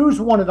 years, who's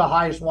one of the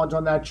highest ones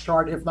on that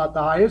chart, if not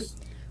the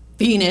highest?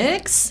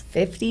 Phoenix.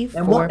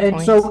 54.2.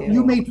 And so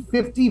you made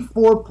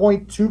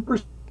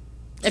 54.2%.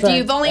 If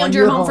you've only owned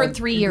your home for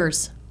 3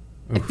 years.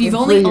 If you've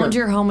only owned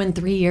your home in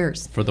 3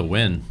 years. For the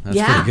win. That's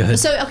pretty good.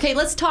 So, okay,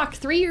 let's talk.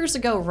 3 years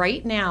ago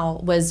right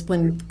now was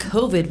when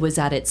COVID was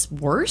at its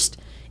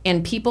worst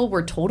and people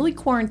were totally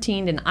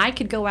quarantined and I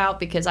could go out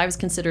because I was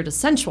considered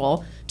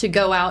essential to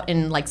go out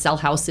and like sell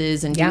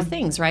houses and do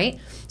things, right?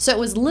 So it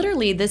was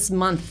literally this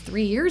month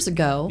 3 years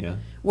ago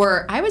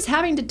where I was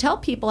having to tell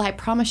people, I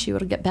promise you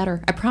it'll get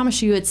better. I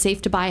promise you it's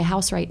safe to buy a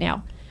house right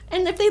now.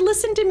 And if they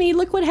listened to me,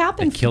 look what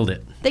happened. They killed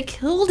it. They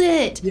killed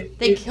it.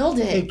 They killed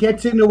it. It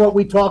gets into what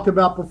we talked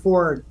about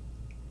before.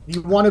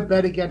 You want to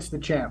bet against the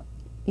champ.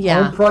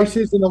 Yeah. Home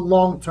prices in the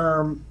long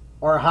term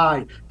are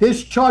high.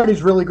 This chart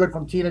is really good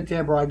from Tina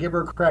Tambor. I give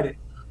her credit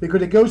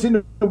because it goes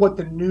into what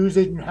the news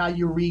is and how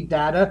you read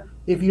data.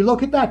 If you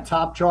look at that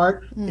top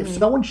chart, if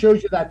someone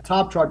shows you that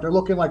top chart, they're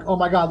looking like, oh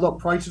my God, look,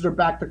 prices are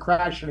back to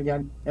crashing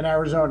again in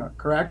Arizona,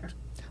 correct?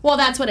 Well,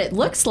 that's what it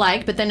looks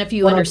like, but then if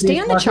you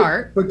understand the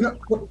chart.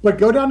 But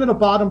go down to the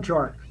bottom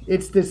chart.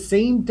 It's the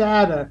same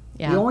data.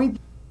 Yeah. The only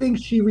thing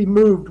she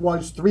removed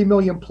was 3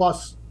 million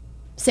plus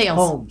Sales.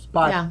 homes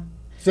by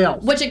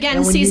sales. Which again,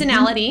 And when you do-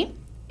 seasonality.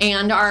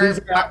 And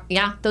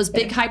Seasonality. those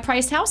big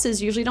high-priced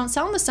houses usually don't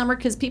sell in the summer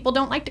because people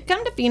don't like to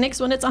come to Phoenix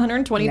when it's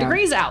 120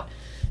 degrees out.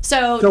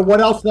 So what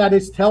else that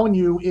is telling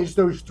you is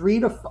those 3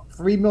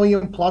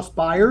 million plus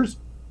buyers,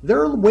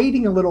 they're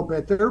waiting a little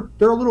bit. They're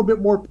a little bit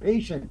more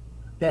patient.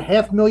 The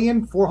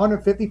 500,000,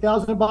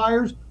 450,000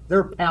 buyers,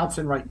 they're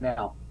pouncing right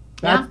now.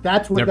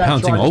 That's what They're that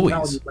pouncing chart is always.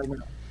 telling you right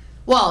now.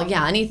 Well,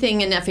 yeah,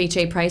 anything in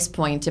FHA price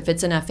point, if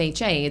it's an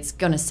FHA, it's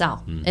going to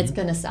sell. It's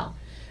going to sell.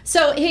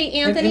 So, hey,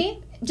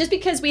 Anthony, just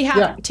because we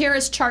have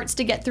Tara's charts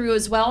to get through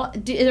as well,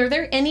 are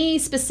there any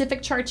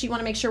specific charts you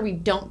want to make sure we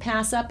don't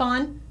pass up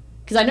on?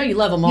 Because I know you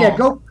love them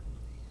all.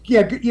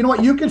 Yeah, you know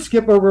what? You can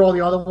skip over all the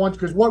other ones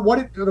because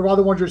the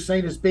other ones you're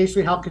saying is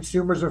basically how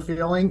consumers are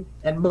feeling.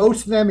 And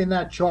most of them in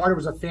that chart, it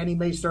was a Fannie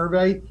Mae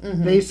survey,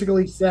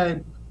 basically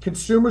said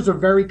consumers are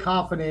very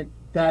confident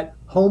that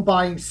home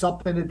buying is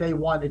something that they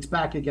want. It's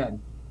back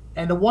again.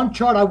 And the one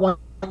chart I want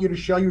you to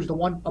show you is the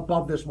one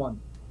above this one.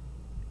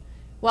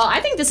 Well, I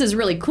think this is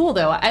really cool,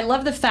 though. I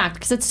love the fact,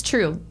 because it's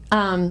true.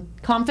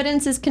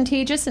 Confidence is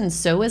contagious, and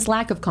so is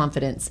lack of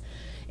confidence.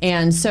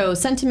 And so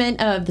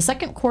sentiment of the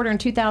second quarter in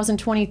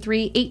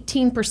 2023,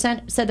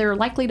 18% said they're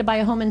likely to buy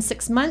a home in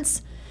 6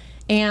 months,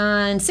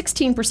 and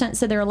 16%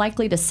 said they're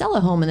likely to sell a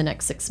home in the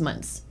next 6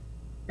 months.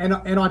 And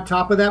on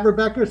top of that,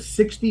 Rebecca,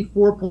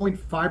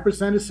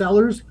 64.5% of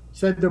sellers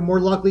said they're more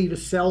likely to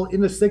sell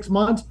in the 6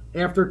 months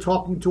after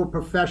talking to a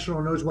professional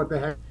who knows what the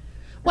heck.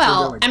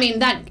 Well, I mean,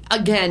 that,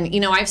 again,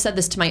 I've said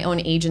this to my own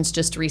agents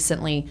just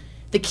recently.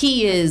 The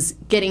key is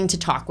getting to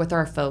talk with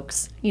our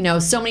folks.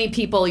 So many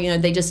people,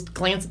 they just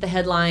glance at the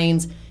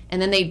headlines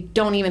and then they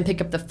don't even pick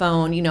up the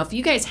phone. If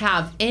you guys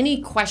have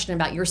any question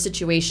about your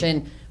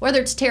situation, whether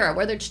it's Tara,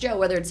 whether it's Joe,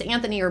 whether it's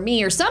Anthony or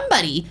me or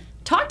somebody,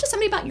 talk to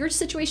somebody about your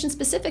situation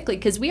specifically,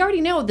 because we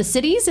already know the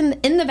cities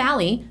in the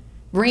valley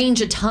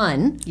range a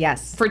ton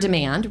for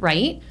demand,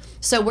 right?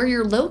 So where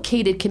you're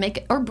located can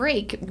make or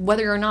break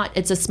whether or not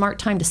it's a smart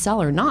time to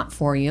sell or not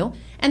for you.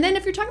 And then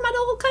if you're talking about the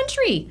whole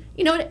country,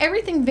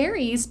 everything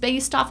varies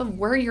based off of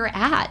where you're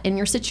at, and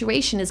your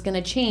situation is going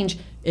to change.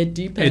 It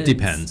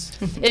depends.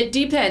 It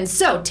depends.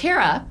 So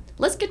Tara,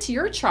 let's get to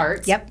your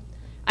charts. Yep.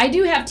 I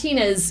do have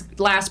Tina's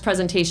last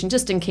presentation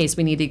just in case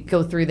we need to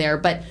go through there.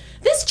 But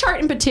this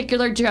chart in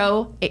particular,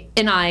 Joe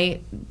and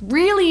I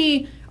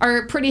really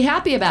are pretty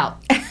happy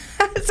about.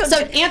 So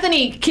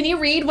Anthony, can you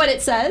read what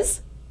it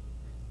says?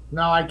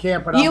 No, I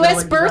can't. But I'm gonna U.S.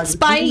 let you births guys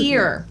by choose.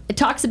 year. It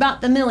talks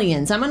about the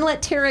millions. I'm going to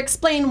let Tara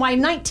explain why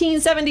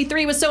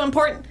 1973 was so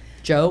important.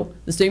 Joe,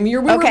 the same year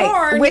we were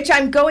born. Which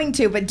I'm going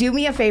to, but do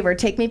me a favor.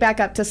 Take me back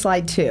up to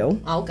slide 2.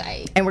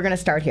 Okay. And we're going to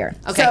start here.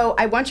 Okay. So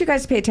I want you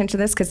guys to pay attention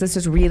to this because this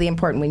is really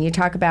important. When you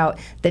talk about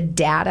the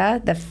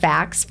data, the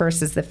facts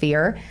versus the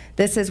fear,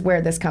 this is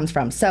where this comes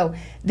from. So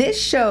this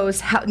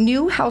shows how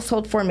new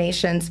household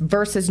formations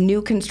versus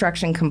new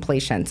construction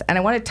completions. And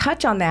I want to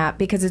touch on that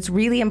because it's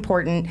really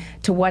important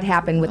to what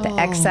happened with the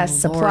excess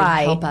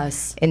supply help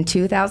us. in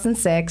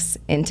 2006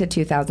 into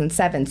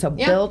 2007. So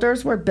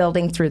builders were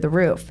building through the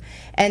roof.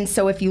 And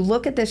so if you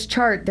look at this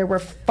chart, there were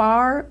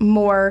far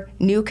more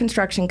new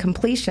construction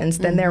completions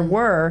than there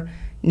were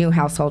new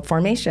household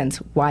formations.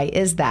 Why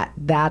is that?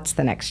 That's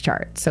the next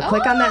chart. So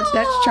click on that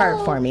next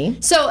chart for me.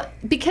 So,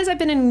 because I've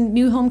been in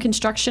new home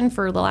construction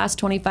for the last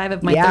 25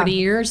 of my Yeah. 30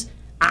 years,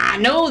 I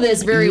know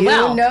this very You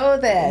well. know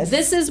this.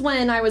 This is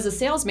when I was a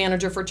sales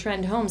manager for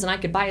Trend Homes and I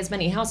could buy as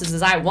many houses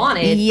as I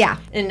wanted. Yeah.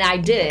 And I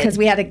did. Because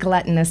we had a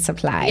gluttonous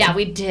supply. Yeah,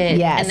 we did.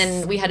 Yes. And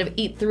then we had to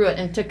eat through it,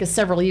 and it took us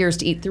several years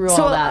to eat through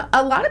So all that.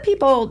 a lot of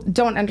people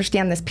don't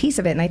understand this piece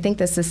of it, and I think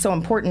this is so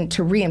important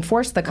to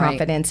reinforce the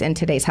confidence in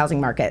today's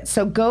housing market.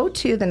 So go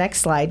to the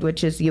next slide,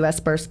 which is U.S.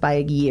 births by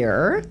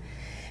year.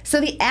 So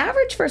the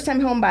average first-time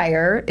home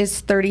buyer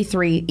is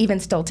 33, even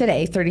still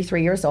today,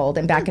 33 years old,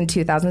 and back in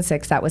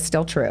 2006, that was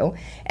still true.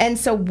 And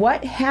so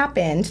what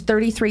happened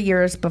 33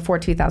 years before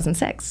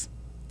 2006?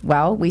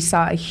 Well, we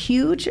saw a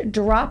huge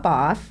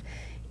drop-off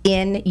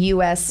in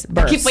U.S.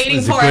 births. Keep waiting It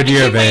was a for good it.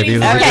 year, Keep waiting baby. It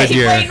for was a it. good Keep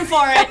year. waiting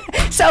for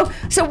it.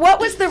 So what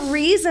was the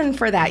reason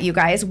for that, you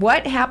guys?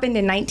 What happened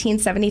in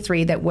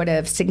 1973 that would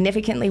have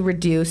significantly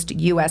reduced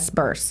U.S.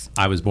 births?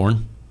 I was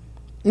born.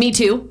 Me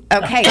too.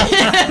 Okay.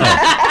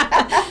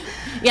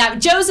 Yeah,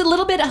 Joe's a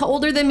little bit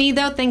older than me,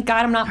 though. Thank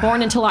God I'm not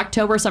born until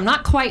October, so I'm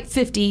not quite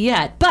 50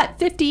 yet. But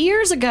 50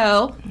 years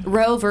ago,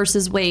 Roe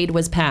versus Wade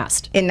was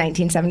passed. In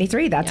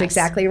 1973, that's Yes.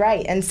 exactly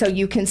right. And so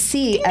you can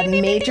see a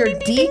major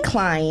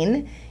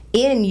decline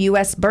in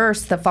U.S.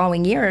 births the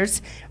following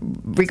years,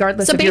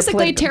 regardless So of your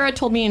basically, political... Tara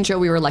told me and Joe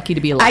we were lucky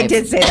to be alive. I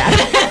did say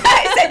that.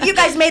 I said you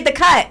guys made the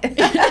cut.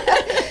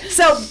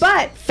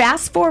 But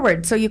fast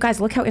forward. So you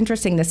guys, look how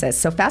interesting this is.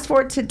 So fast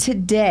forward to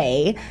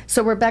today.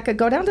 So Rebecca,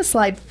 go down to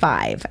slide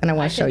 5, and I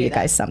want to show do you that.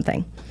 guys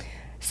something.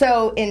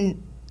 So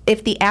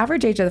if the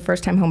average age of the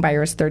first-time home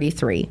buyer is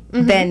 33,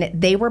 then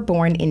they were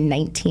born in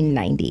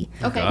 1990.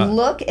 Okay.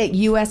 Look at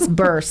U.S.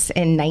 births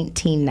in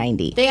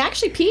 1990. They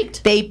actually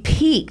peaked. They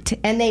peaked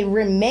and they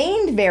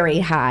remained very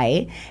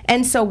high.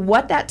 And so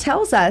what that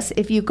tells us,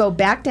 if you go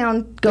back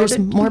down, There's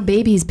more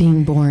babies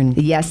being born.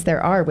 Yes,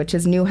 there are, which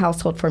is new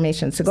household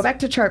formation. So go back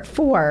to chart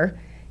 4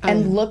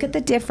 and look at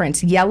the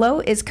difference. Yellow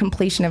is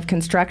completion of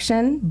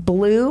construction.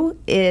 Blue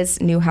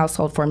is new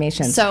household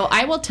formation. So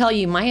I will tell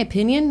you my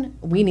opinion.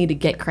 We need to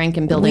get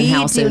cranking building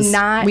houses. We do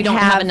not we don't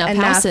have enough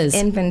houses.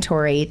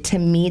 inventory to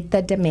meet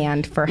the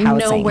demand for housing.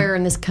 Nowhere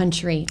in this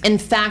country. In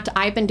fact,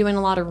 I've been doing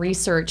a lot of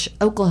research.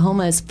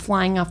 Oklahoma is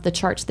flying off the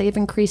charts. They've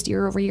increased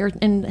year over year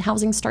in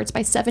housing starts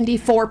by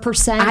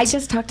 74%. I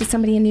just talked to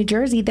somebody in New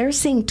Jersey. They're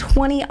seeing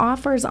 20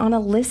 offers on a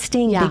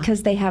listing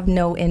because they have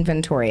no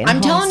inventory. And I'm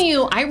telling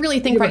you, I really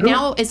think right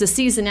now is a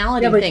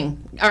seasonality but-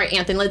 thing. All right,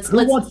 Anthony, let's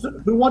Who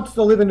wants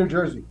to live in New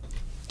Jersey?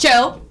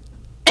 Joe.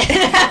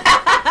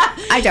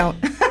 I don't.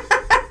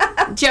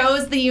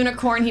 Joe's the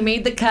unicorn. He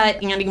made the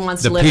cut, and he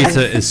wants The to live.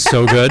 pizza is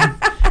so good.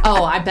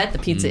 Oh, I bet the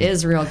pizza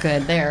is real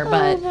good there.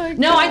 But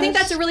no, I think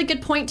that's a really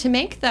good point to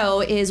make,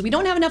 though, is we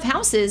don't have enough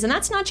houses, and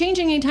that's not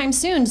changing anytime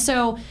soon.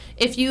 So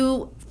if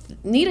you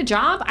need a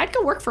job, I'd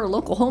go work for a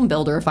local home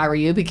builder if I were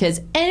you,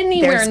 because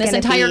anywhere There's in this gonna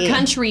entire be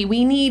country,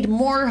 we need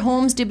more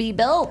homes to be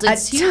built.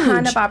 It's a huge.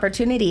 ton of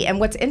opportunity. And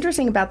what's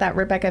interesting about that,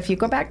 Rebecca, if you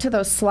go back to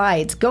those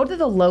slides, go to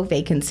the low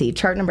vacancy,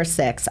 chart number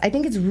 6. I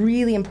think it's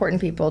really important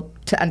people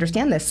to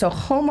understand this. So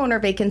homeowner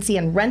vacancy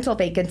and rental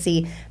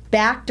vacancy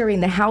back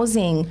during the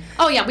housing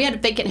Oh, yeah, we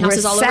had vacant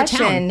houses all over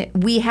recession, town.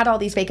 we had all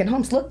these vacant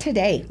homes. Look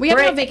today. We have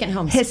We're no at vacant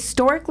homes.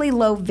 Historically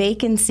low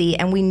vacancy,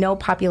 and we know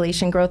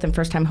population growth and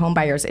first-time home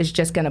buyers is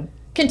just going to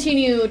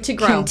Continue to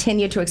grow.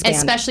 continue to expand.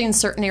 Especially in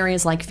certain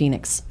areas like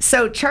Phoenix.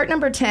 So chart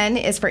number 10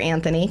 is for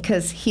Anthony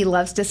because he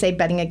loves to say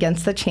betting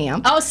against the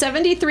champ. Oh,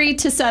 73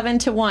 to 7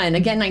 to 1.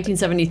 Again,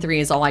 1973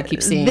 is all I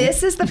keep seeing.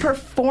 This is the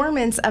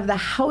performance of the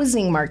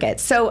housing market.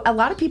 So a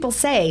lot of people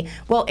say,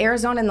 well,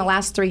 Arizona in the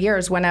last 3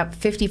 years went up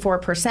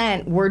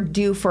 54%. We're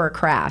due for a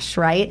crash,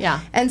 right? Yeah.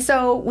 And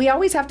so we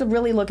always have to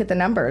really look at the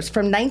numbers.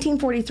 From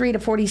 1943 to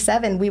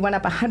 47, we went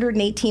up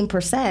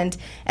 118%.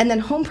 And then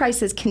home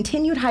prices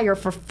continued higher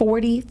for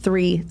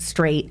 43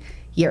 straight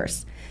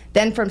years.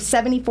 Then from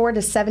 74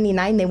 to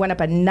 79, they went up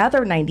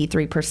another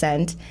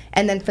 93%.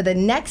 And then for the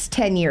next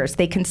 10 years,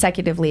 they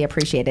consecutively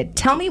appreciated.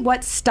 Tell me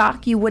what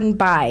stock you wouldn't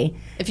buy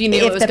If you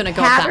knew it was the gonna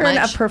go up that pattern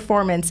much. of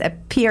performance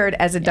appeared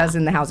as it does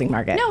in the housing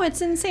market. No,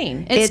 it's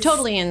insane. It's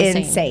totally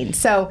insane.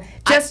 So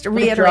just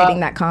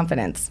reiterating that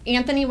confidence.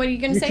 Anthony, what are you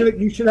going to say?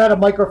 You should have a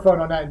microphone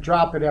on that and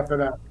drop it after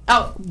that.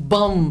 Oh,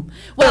 boom.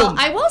 Well,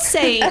 I will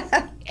say,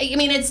 I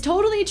mean, it's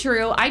totally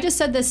true. I just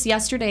said this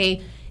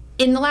yesterday.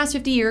 in the last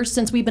 50 years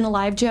since we've been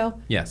alive, Joe,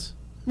 Yes.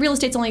 real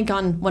estate's only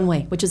gone one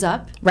way, which is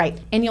up. Right.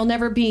 And you'll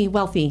never be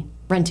wealthy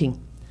renting.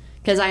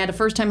 Because I had a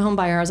first-time home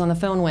buyer I was on the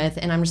phone with,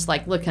 and I'm just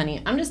like, look,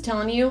 honey, I'm just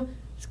telling you,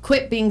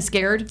 quit being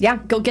scared. Yeah.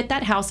 Go get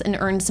that house and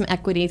earn some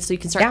equity so you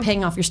can start Yeah.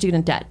 paying off your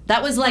student debt.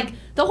 That was like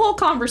the whole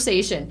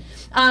conversation.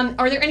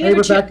 Are there any Hey,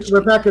 other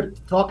Rebecca,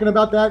 talking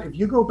about that, if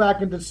you go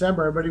back in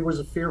December, everybody was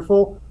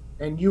fearful,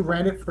 and you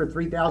rent it for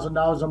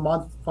 $3,000 a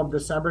month from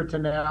December to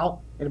now.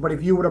 But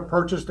if you would have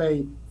purchased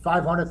a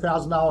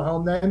 $500,000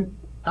 home then,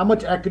 how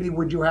much equity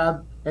would you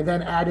have? And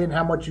then add in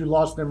how much you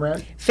lost in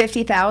rent?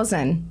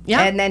 50,000.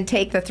 Yeah. And then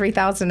take the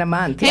 3,000 a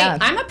month. Hey, Yeah.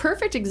 I'm a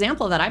perfect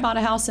example of that. I bought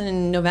a house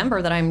in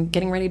November that I'm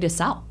getting ready to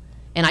sell.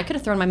 And I could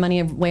have thrown my money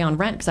away on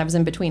rent because I was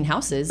in between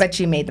houses. But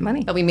you made the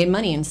money. But we made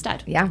money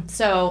instead. Yeah.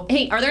 So,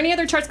 hey, are there any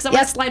other charts? Because I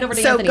want to slide over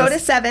to So Anthony's. go to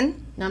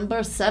 7.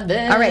 Number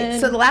 7. All right.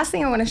 So the last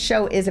thing I want to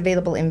show is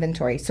available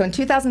inventory. So in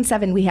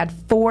 2007, we had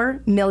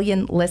 4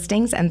 million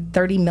listings and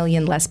 30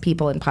 million less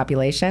people in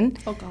population.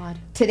 Oh, God.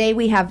 Today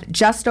we have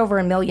just over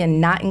 1 million,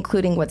 not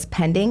including what's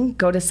pending.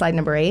 Go to slide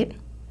number 8.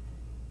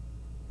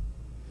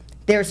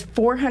 There's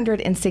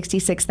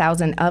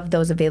 466,000 of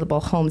those available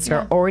homes that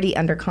are already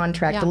under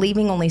contract, Yeah.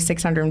 leaving only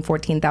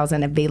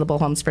 614,000 available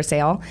homes for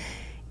sale.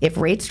 If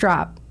rates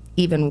drop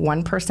even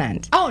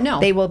 1%, Oh, no.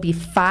 they will be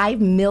 5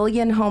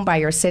 million home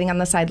buyers sitting on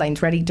the sidelines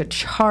ready to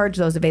charge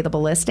those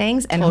available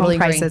listings, and Totally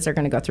home agree. prices are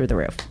going to go through the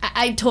roof.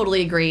 I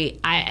totally agree.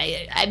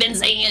 I've been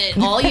saying it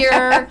all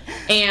year,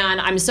 and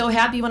I'm so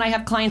happy when I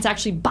have clients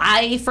actually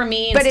buy from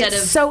me But instead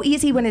it's of. so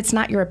easy when it's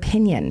not your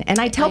opinion. And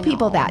I tell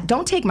people know. that.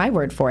 Don't take my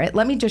word for it.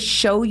 Let me just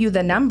show you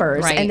the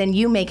numbers, Right. and then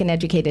you make an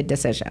educated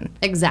decision.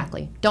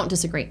 Exactly. Don't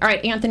disagree. All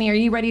right, Anthony, are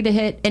you ready to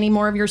hit any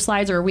more of your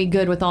slides, or are we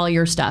good with all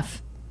your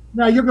stuff?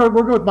 No, you're good.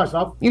 We're good with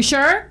myself. You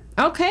sure?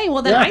 Okay,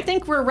 well then Yeah. I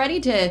think we're ready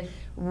to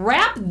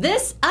wrap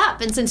this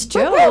up. And since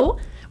Joe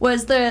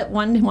was the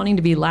one wanting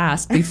to be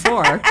last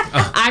before,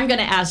 I'm going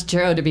to ask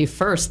Joe to be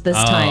first this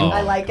time.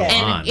 I like it.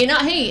 And on. you know,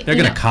 hey, They're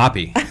you going to know-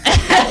 copy.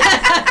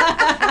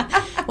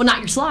 well, not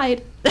your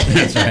slide.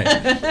 That's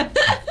right.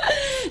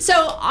 So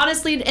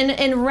honestly,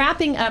 in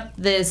wrapping up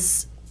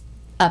this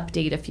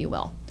update, if you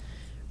will,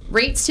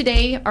 rates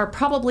today are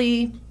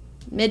probably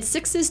mid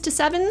 6s to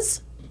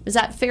 7s. Is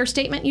that a fair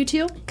statement, you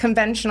two?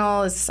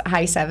 Conventional is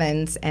high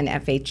 7s, and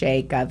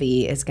FHA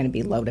Govy is going to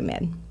be low to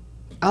mid.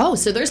 Oh,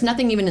 so there's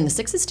nothing even in the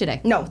 6s today.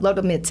 No, low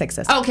to mid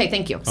 6s. Okay,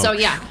 thank you. So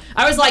yeah,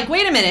 I was like,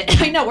 wait a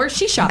minute. I know, where's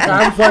she shopping?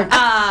 I was like,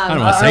 I don't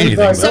want to say I was anything.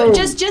 like, but- So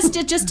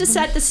Oh. just to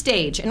set the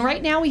stage, and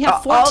right now we have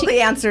All 14. the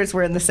answers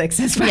were in the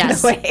 6s, by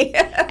Yes. the way.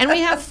 And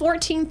we have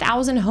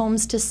 14,000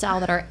 homes to sell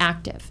that are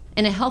active.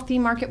 In a healthy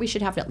market, we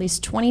should have at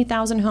least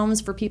 20,000 homes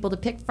for people to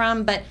pick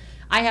from. But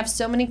I have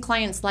so many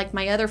clients, like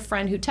my other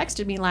friend who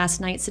texted me last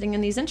night, sitting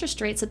in these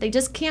interest rates that they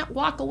just can't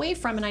walk away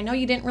from. And I know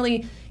you didn't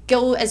really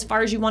go as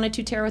far as you wanted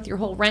to, Tara, with your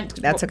whole rent.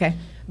 That's okay.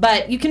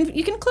 But you can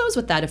close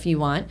with that if you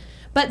want.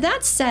 But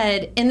that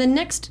said, in the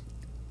next,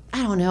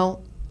 I don't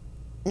know,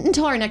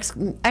 until our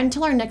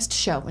next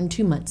show in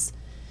 2 months,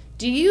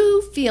 do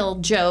you feel,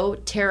 Joe,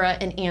 Tara,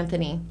 and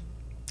Anthony,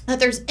 that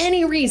there's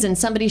any reason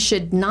somebody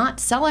should not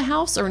sell a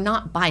house or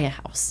not buy a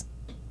house?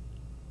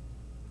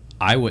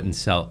 I wouldn't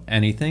sell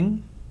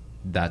anything.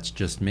 That's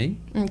just me.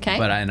 Okay.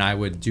 And I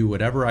would do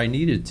whatever I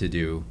needed to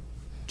do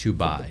to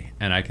buy.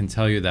 And I can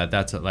tell you that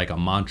that's like a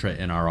mantra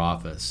in our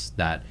office,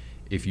 that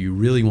if you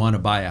really want to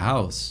buy a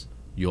house,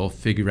 you'll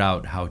figure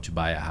out how to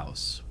buy a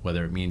house.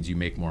 Whether it means you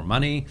make more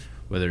money,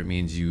 whether it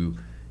means you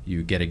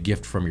get a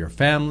gift from your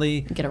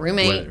family, Get a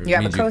roommate. whether it You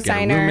have a means get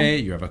cosigner.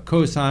 roommate, you have a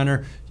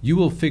cosigner, you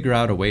will figure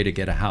out a way to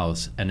get a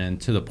house. And then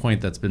to the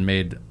point that's been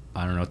made,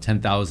 I don't know,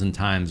 10,000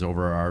 times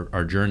over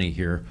our journey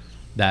here,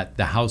 that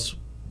the house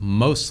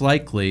most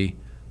likely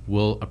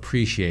will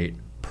appreciate,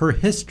 per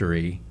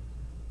history,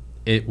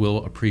 it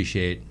will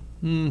appreciate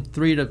 3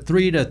 to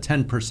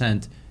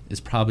 10% is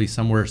probably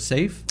somewhere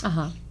safe.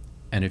 Uh-huh.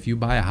 And if you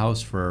buy a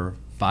house for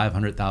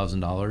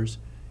 $500,000,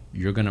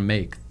 you're going to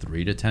make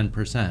 3 to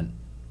 10%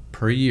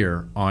 per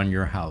year on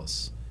your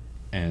house.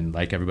 And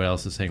like everybody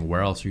else is saying,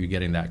 where else are you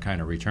getting that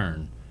kind of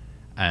return?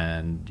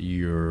 And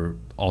your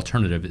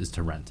alternative is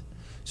to rent.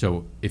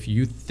 So if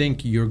you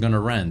think you're going to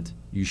rent,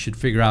 you should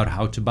figure out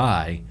how to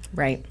buy.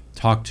 Right.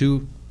 Talk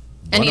to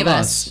Any one of of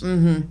us.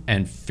 us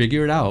and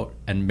figure it out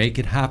and make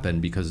it happen,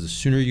 because the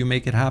sooner you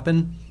make it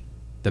happen,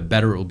 the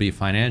better it will be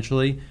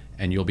financially,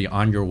 and you'll be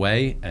on your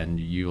way, and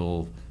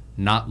you'll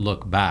not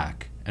look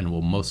back, and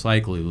will most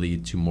likely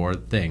lead to more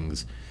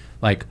things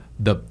like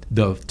the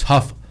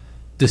tough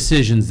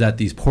decisions that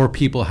these poor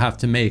people have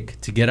to make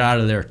to get out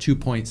of their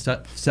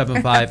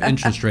 2.75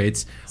 interest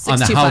rates on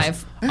the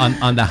house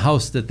 6.25. on the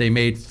house that they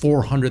made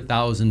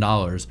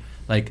 $400,000.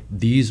 Like,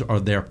 these are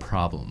their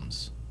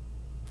problems.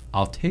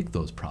 I'll take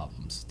those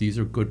problems. These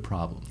are good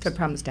problems. Good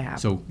problems to have.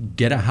 So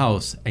get a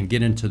house and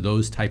get into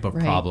those type of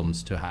Right.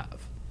 problems to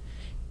have.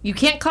 You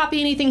can't copy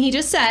anything he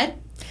just said.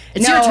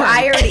 It's no,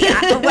 your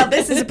turn. well,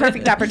 this is a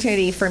perfect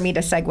opportunity for me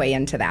to segue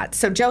into that.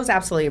 So Joe's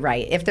absolutely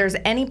right. If there's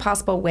any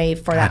possible way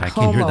for that I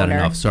can't hear that homeowner,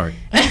 enough. Sorry.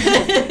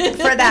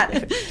 for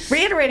that,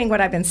 reiterating what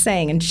I've been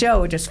saying, and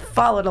Joe just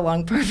followed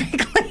along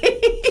perfectly.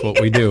 That's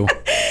what we do.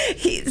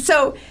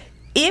 So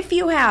if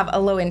you have a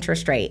low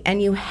interest rate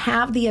and you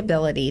have the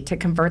ability to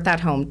convert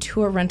that home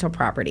to a rental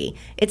property,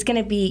 it's going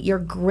to be your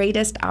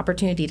greatest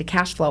opportunity to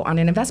cash flow on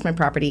an investment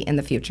property in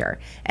the future.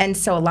 And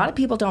so a lot of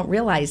people don't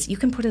realize you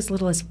can put as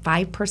little as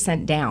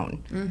 5%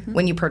 down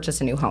when you purchase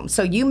a new home.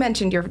 So you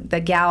mentioned the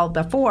gal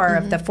before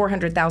of the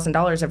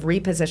 $400,000 of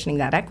repositioning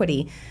that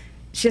equity.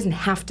 She doesn't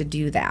have to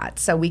do that.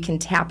 So we can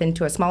tap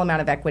into a small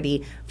amount of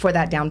equity for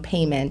that down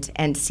payment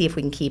and see if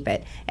we can keep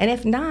it. And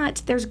if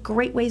not, there's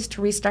great ways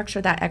to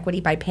restructure that equity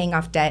by paying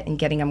off debt and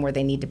getting them where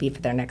they need to be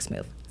for their next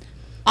move.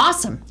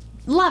 Awesome.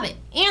 Love it.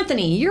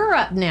 Anthony, you're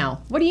up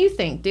now. What do you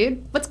think,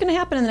 dude? What's going to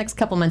happen in the next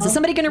couple months? Is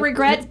somebody going to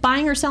regret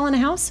buying or selling a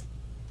house?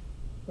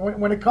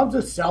 When it comes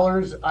to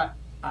sellers,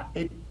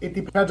 it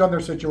depends on their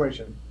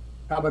situation.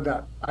 How about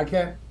that? I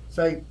can't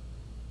say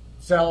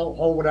sell,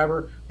 hold,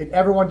 whatever.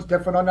 Everyone's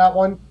different on that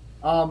one.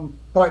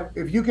 But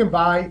if you can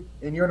buy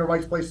and you're in the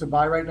right place to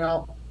buy right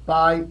now,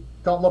 buy.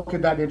 Don't look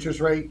at that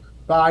interest rate.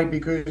 Buy,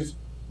 because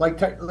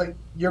like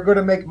you're going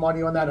to make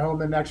money on that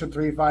home in the next 3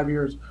 to 5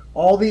 years.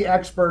 All the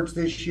experts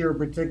this year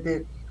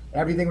predicted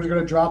everything was going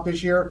to drop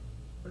this year,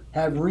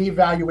 have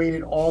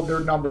reevaluated all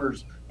their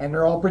numbers, and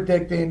they're all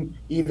predicting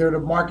either the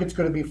market's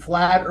going to be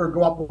flat or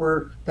go up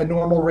over the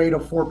normal rate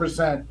of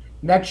 4%.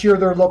 Next year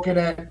they're looking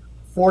at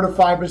 4 to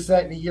 5%,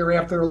 and the year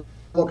after they're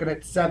looking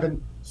at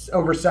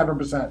over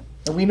 7%.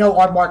 And we know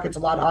our market's a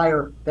lot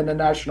higher than the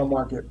national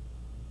market.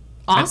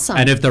 Awesome.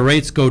 And if the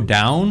rates go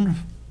down,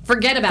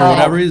 forget for about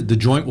whatever it. reason, the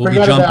joint will be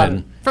Forget about jumping.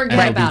 it. Forget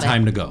and it'll about be it.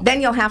 time to go.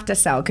 Then you'll have to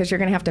sell because you're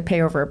going to have to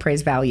pay over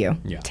appraised value.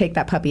 Yeah. Take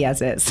that puppy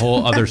as is.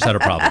 Whole other set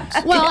of problems.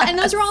 Well, and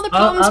those are all the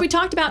problems we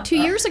talked about 2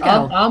 years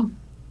ago.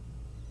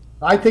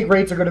 I think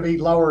rates are going to be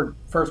lower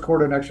first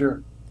quarter next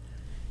year.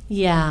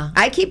 Yeah.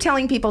 I keep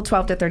telling people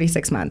 12 to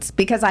 36 months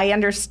because I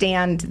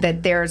understand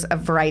that there's a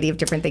variety of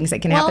different things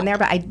that can happen there,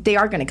 but they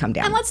are going to come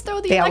down. And let's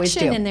throw the They always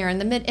election do. in there in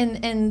the mid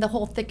and the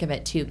whole thick of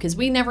it too, because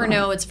we never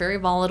know. It's very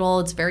volatile.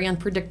 It's very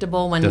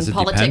unpredictable when Does it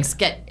politics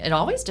depend? It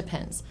always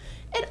depends.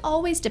 It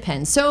always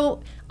depends.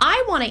 So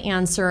I want to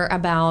answer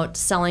about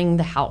selling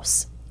the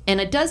house, and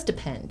it does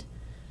depend.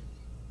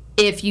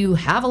 If you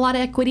have a lot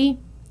of equity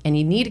and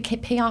you need to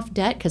pay off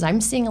debt, because I'm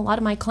seeing a lot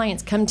of my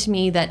clients come to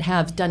me that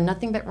have done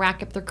nothing but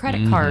rack up their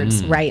credit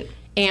cards. Right.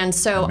 And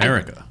so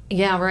America.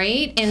 yeah,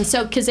 right. And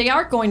so because they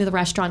are going to the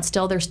restaurant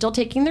still, they're still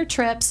taking their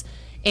trips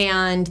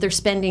and they're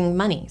spending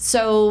money.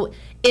 So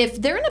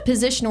if they're in a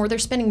position where they're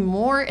spending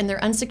more in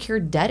their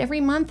unsecured debt every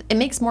month, it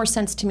makes more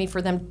sense to me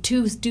for them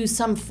to do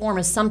some form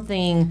of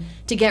something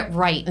to get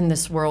right in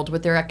this world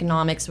with their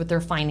economics, with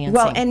their financing.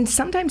 Well, and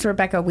sometimes,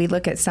 Rebecca, we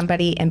look at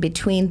somebody and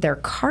between their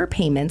car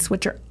payments,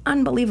 which are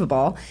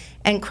unbelievable,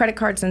 and credit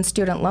cards and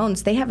student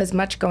loans, they have as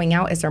much going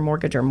out as their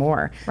mortgage or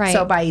more. Right.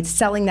 So by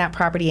selling that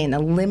property and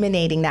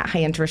eliminating that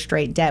high interest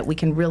rate debt, we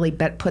can really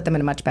put them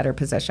in a much better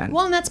position.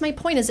 Well, and that's my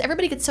point, is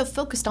everybody gets so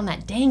focused on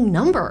that dang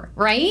number,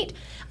 right?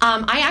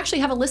 I actually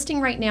have a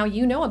listing right now.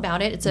 You know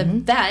about it. It's a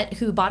vet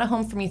who bought a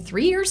home for me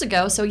 3 years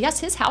ago. So yes,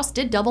 his house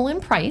did double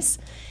in price.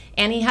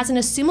 And he has an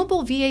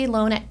assumable VA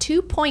loan at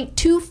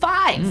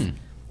 2.25.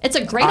 It's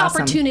a great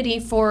Awesome. opportunity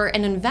for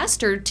an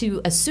investor to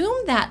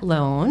assume that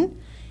loan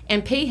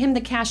and pay him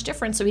the cash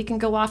difference so he can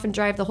go off and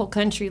drive the whole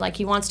country like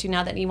he wants to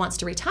now that he wants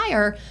to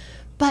retire.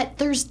 But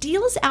there's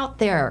deals out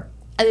there,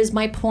 that is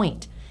my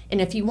point. And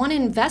if you want to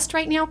invest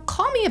right now,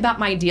 call me about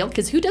my deal,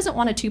 because who doesn't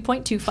want a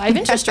 2.25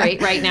 interest rate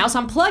right now? So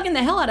I'm plugging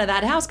the hell out of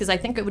that house because I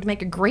think it would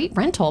make a great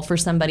rental for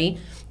somebody.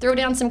 Throw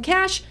down some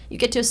cash, you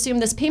get to assume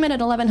this payment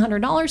at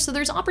 $1,100. So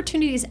there's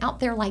opportunities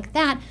out there like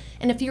that.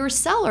 And if you're a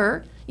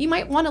seller, you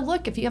might want to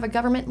look. If you have a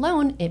government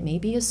loan, it may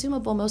be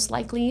assumable, most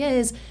likely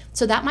is.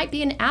 So that might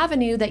be an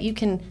avenue that you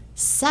can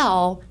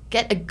sell,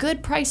 get a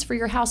good price for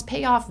your house,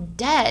 pay off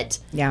debt,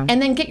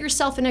 and then get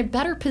yourself in a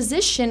better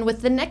position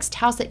with the next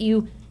house that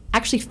you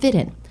actually fit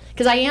in.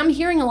 Because I am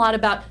hearing a lot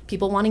about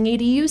people wanting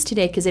ADUs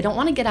today because they don't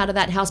want to get out of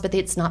that house, but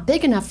it's not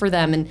big enough for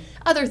them, and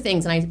other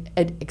things. And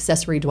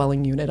accessory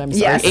dwelling unit, I'm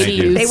sorry. Yes,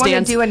 ADU they want to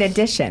stands. do an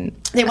addition.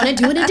 They want to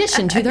do an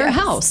addition to their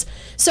house.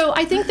 So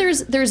I think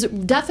there's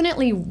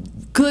definitely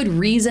good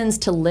reasons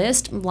to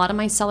list. A lot of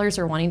my sellers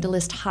are wanting to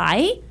list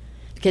high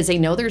because they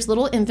know there's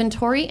little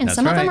inventory, and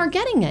some of them are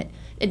getting it.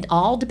 It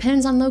all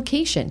depends on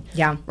location.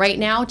 Yeah. Right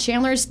now,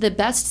 Chandler's the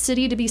best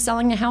city to be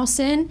selling a house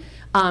in.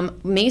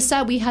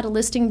 Mesa, we had a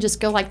listing just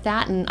go like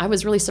that, and I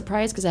was really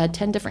surprised because it had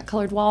 10 different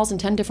colored walls and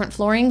 10 different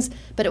floorings,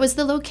 but it was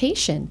the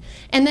location.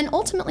 And then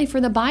ultimately for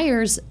the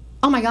buyers,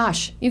 oh my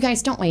gosh, you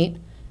guys don't wait.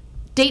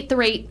 Date the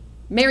rate,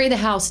 marry the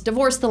house,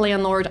 divorce the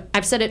landlord.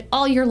 I've said it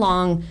all year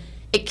long.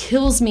 It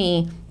kills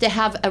me to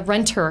have a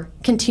renter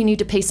continue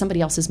to pay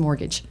somebody else's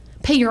mortgage.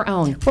 Pay your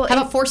own. Well,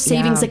 have a forced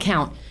savings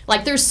account.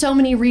 Like, there's so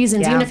many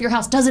reasons. Even if your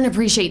house doesn't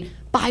appreciate,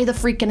 buy the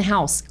freaking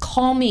house.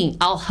 Call me.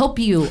 I'll help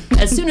you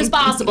as soon as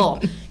possible.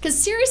 Because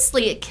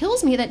seriously, it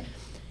kills me that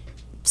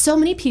so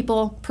many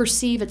people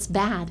perceive it's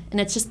bad,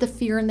 and it's just the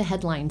fear in the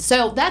headline.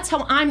 So that's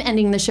how I'm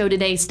ending the show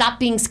today. Stop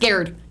being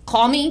scared.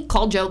 Call me,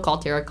 call Joe, call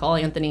Tara, call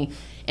Anthony,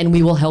 and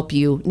we will help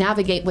you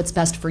navigate what's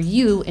best for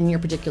you in your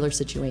particular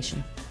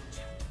situation.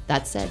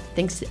 That said,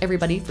 thanks to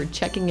everybody for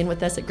checking in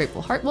with us at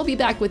Grateful Heart. We'll be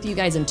back with you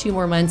guys in 2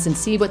 more months and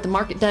see what the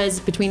market does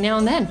between now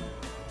and then.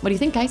 What do you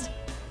think, guys?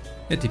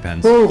 It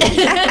depends. Boom.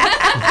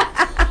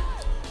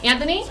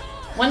 Anthony,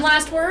 one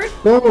last word?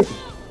 Boom.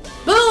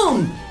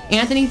 Boom!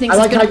 Anthony thinks I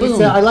like it's how going to you boom.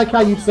 said. I like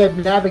how you said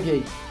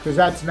navigate, because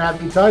that's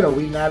Navi title.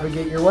 We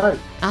navigate your way.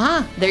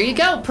 There you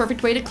go.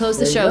 Perfect way to close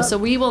the There you show. go. So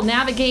we will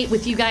navigate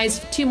with you guys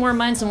for 2 more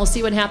months, and we'll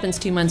see what happens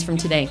 2 months from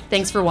today.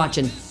 Thanks for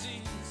watching.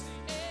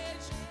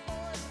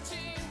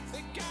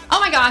 Oh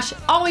my gosh,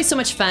 always so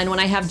much fun when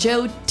I have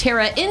Joe,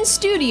 Tara in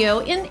studio,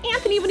 and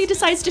Anthony when he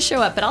decides to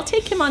show up, but I'll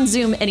take him on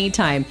Zoom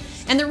anytime.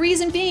 And the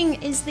reason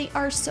being is they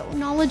are so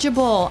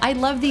knowledgeable. I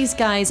love these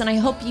guys, and I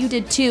hope you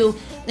did too.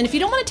 And if you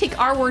don't want to take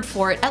our word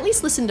for it, at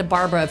least listen to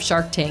Barbara of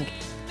Shark Tank.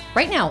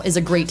 Right now is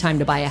a great time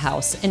to buy a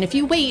house, and if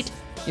you wait,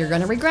 you're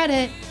going to regret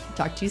it.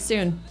 Talk to you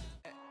soon.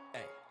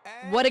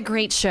 What a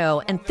great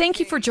show, and thank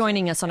you for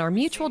joining us on our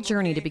mutual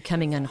journey to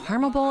becoming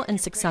unharmable and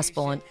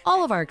successful in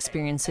all of our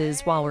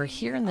experiences while we're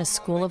here in this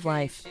school of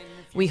life.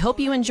 We hope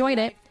you enjoyed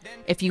it.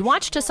 If you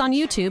watched us on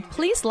YouTube,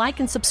 please like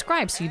and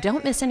subscribe so you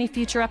don't miss any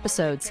future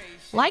episodes.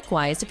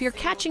 Likewise, if you're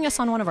catching us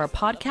on one of our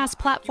podcast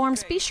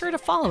platforms, be sure to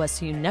follow us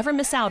so you never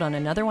miss out on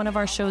another one of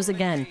our shows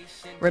again.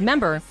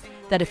 Remember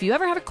that if you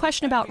ever have a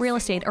question about real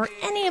estate or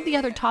any of the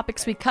other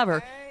topics we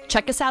cover,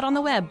 check us out on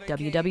the web,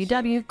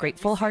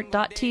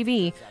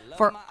 www.gratefulheart.tv,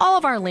 for all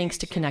of our links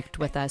to connect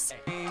with us.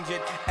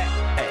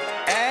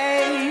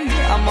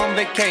 I'm on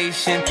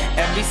vacation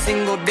every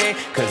single day,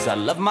 'cause I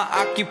love my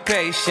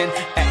occupation.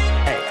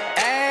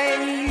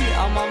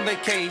 I'm on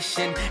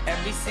vacation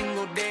every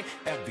single day,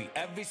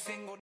 every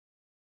single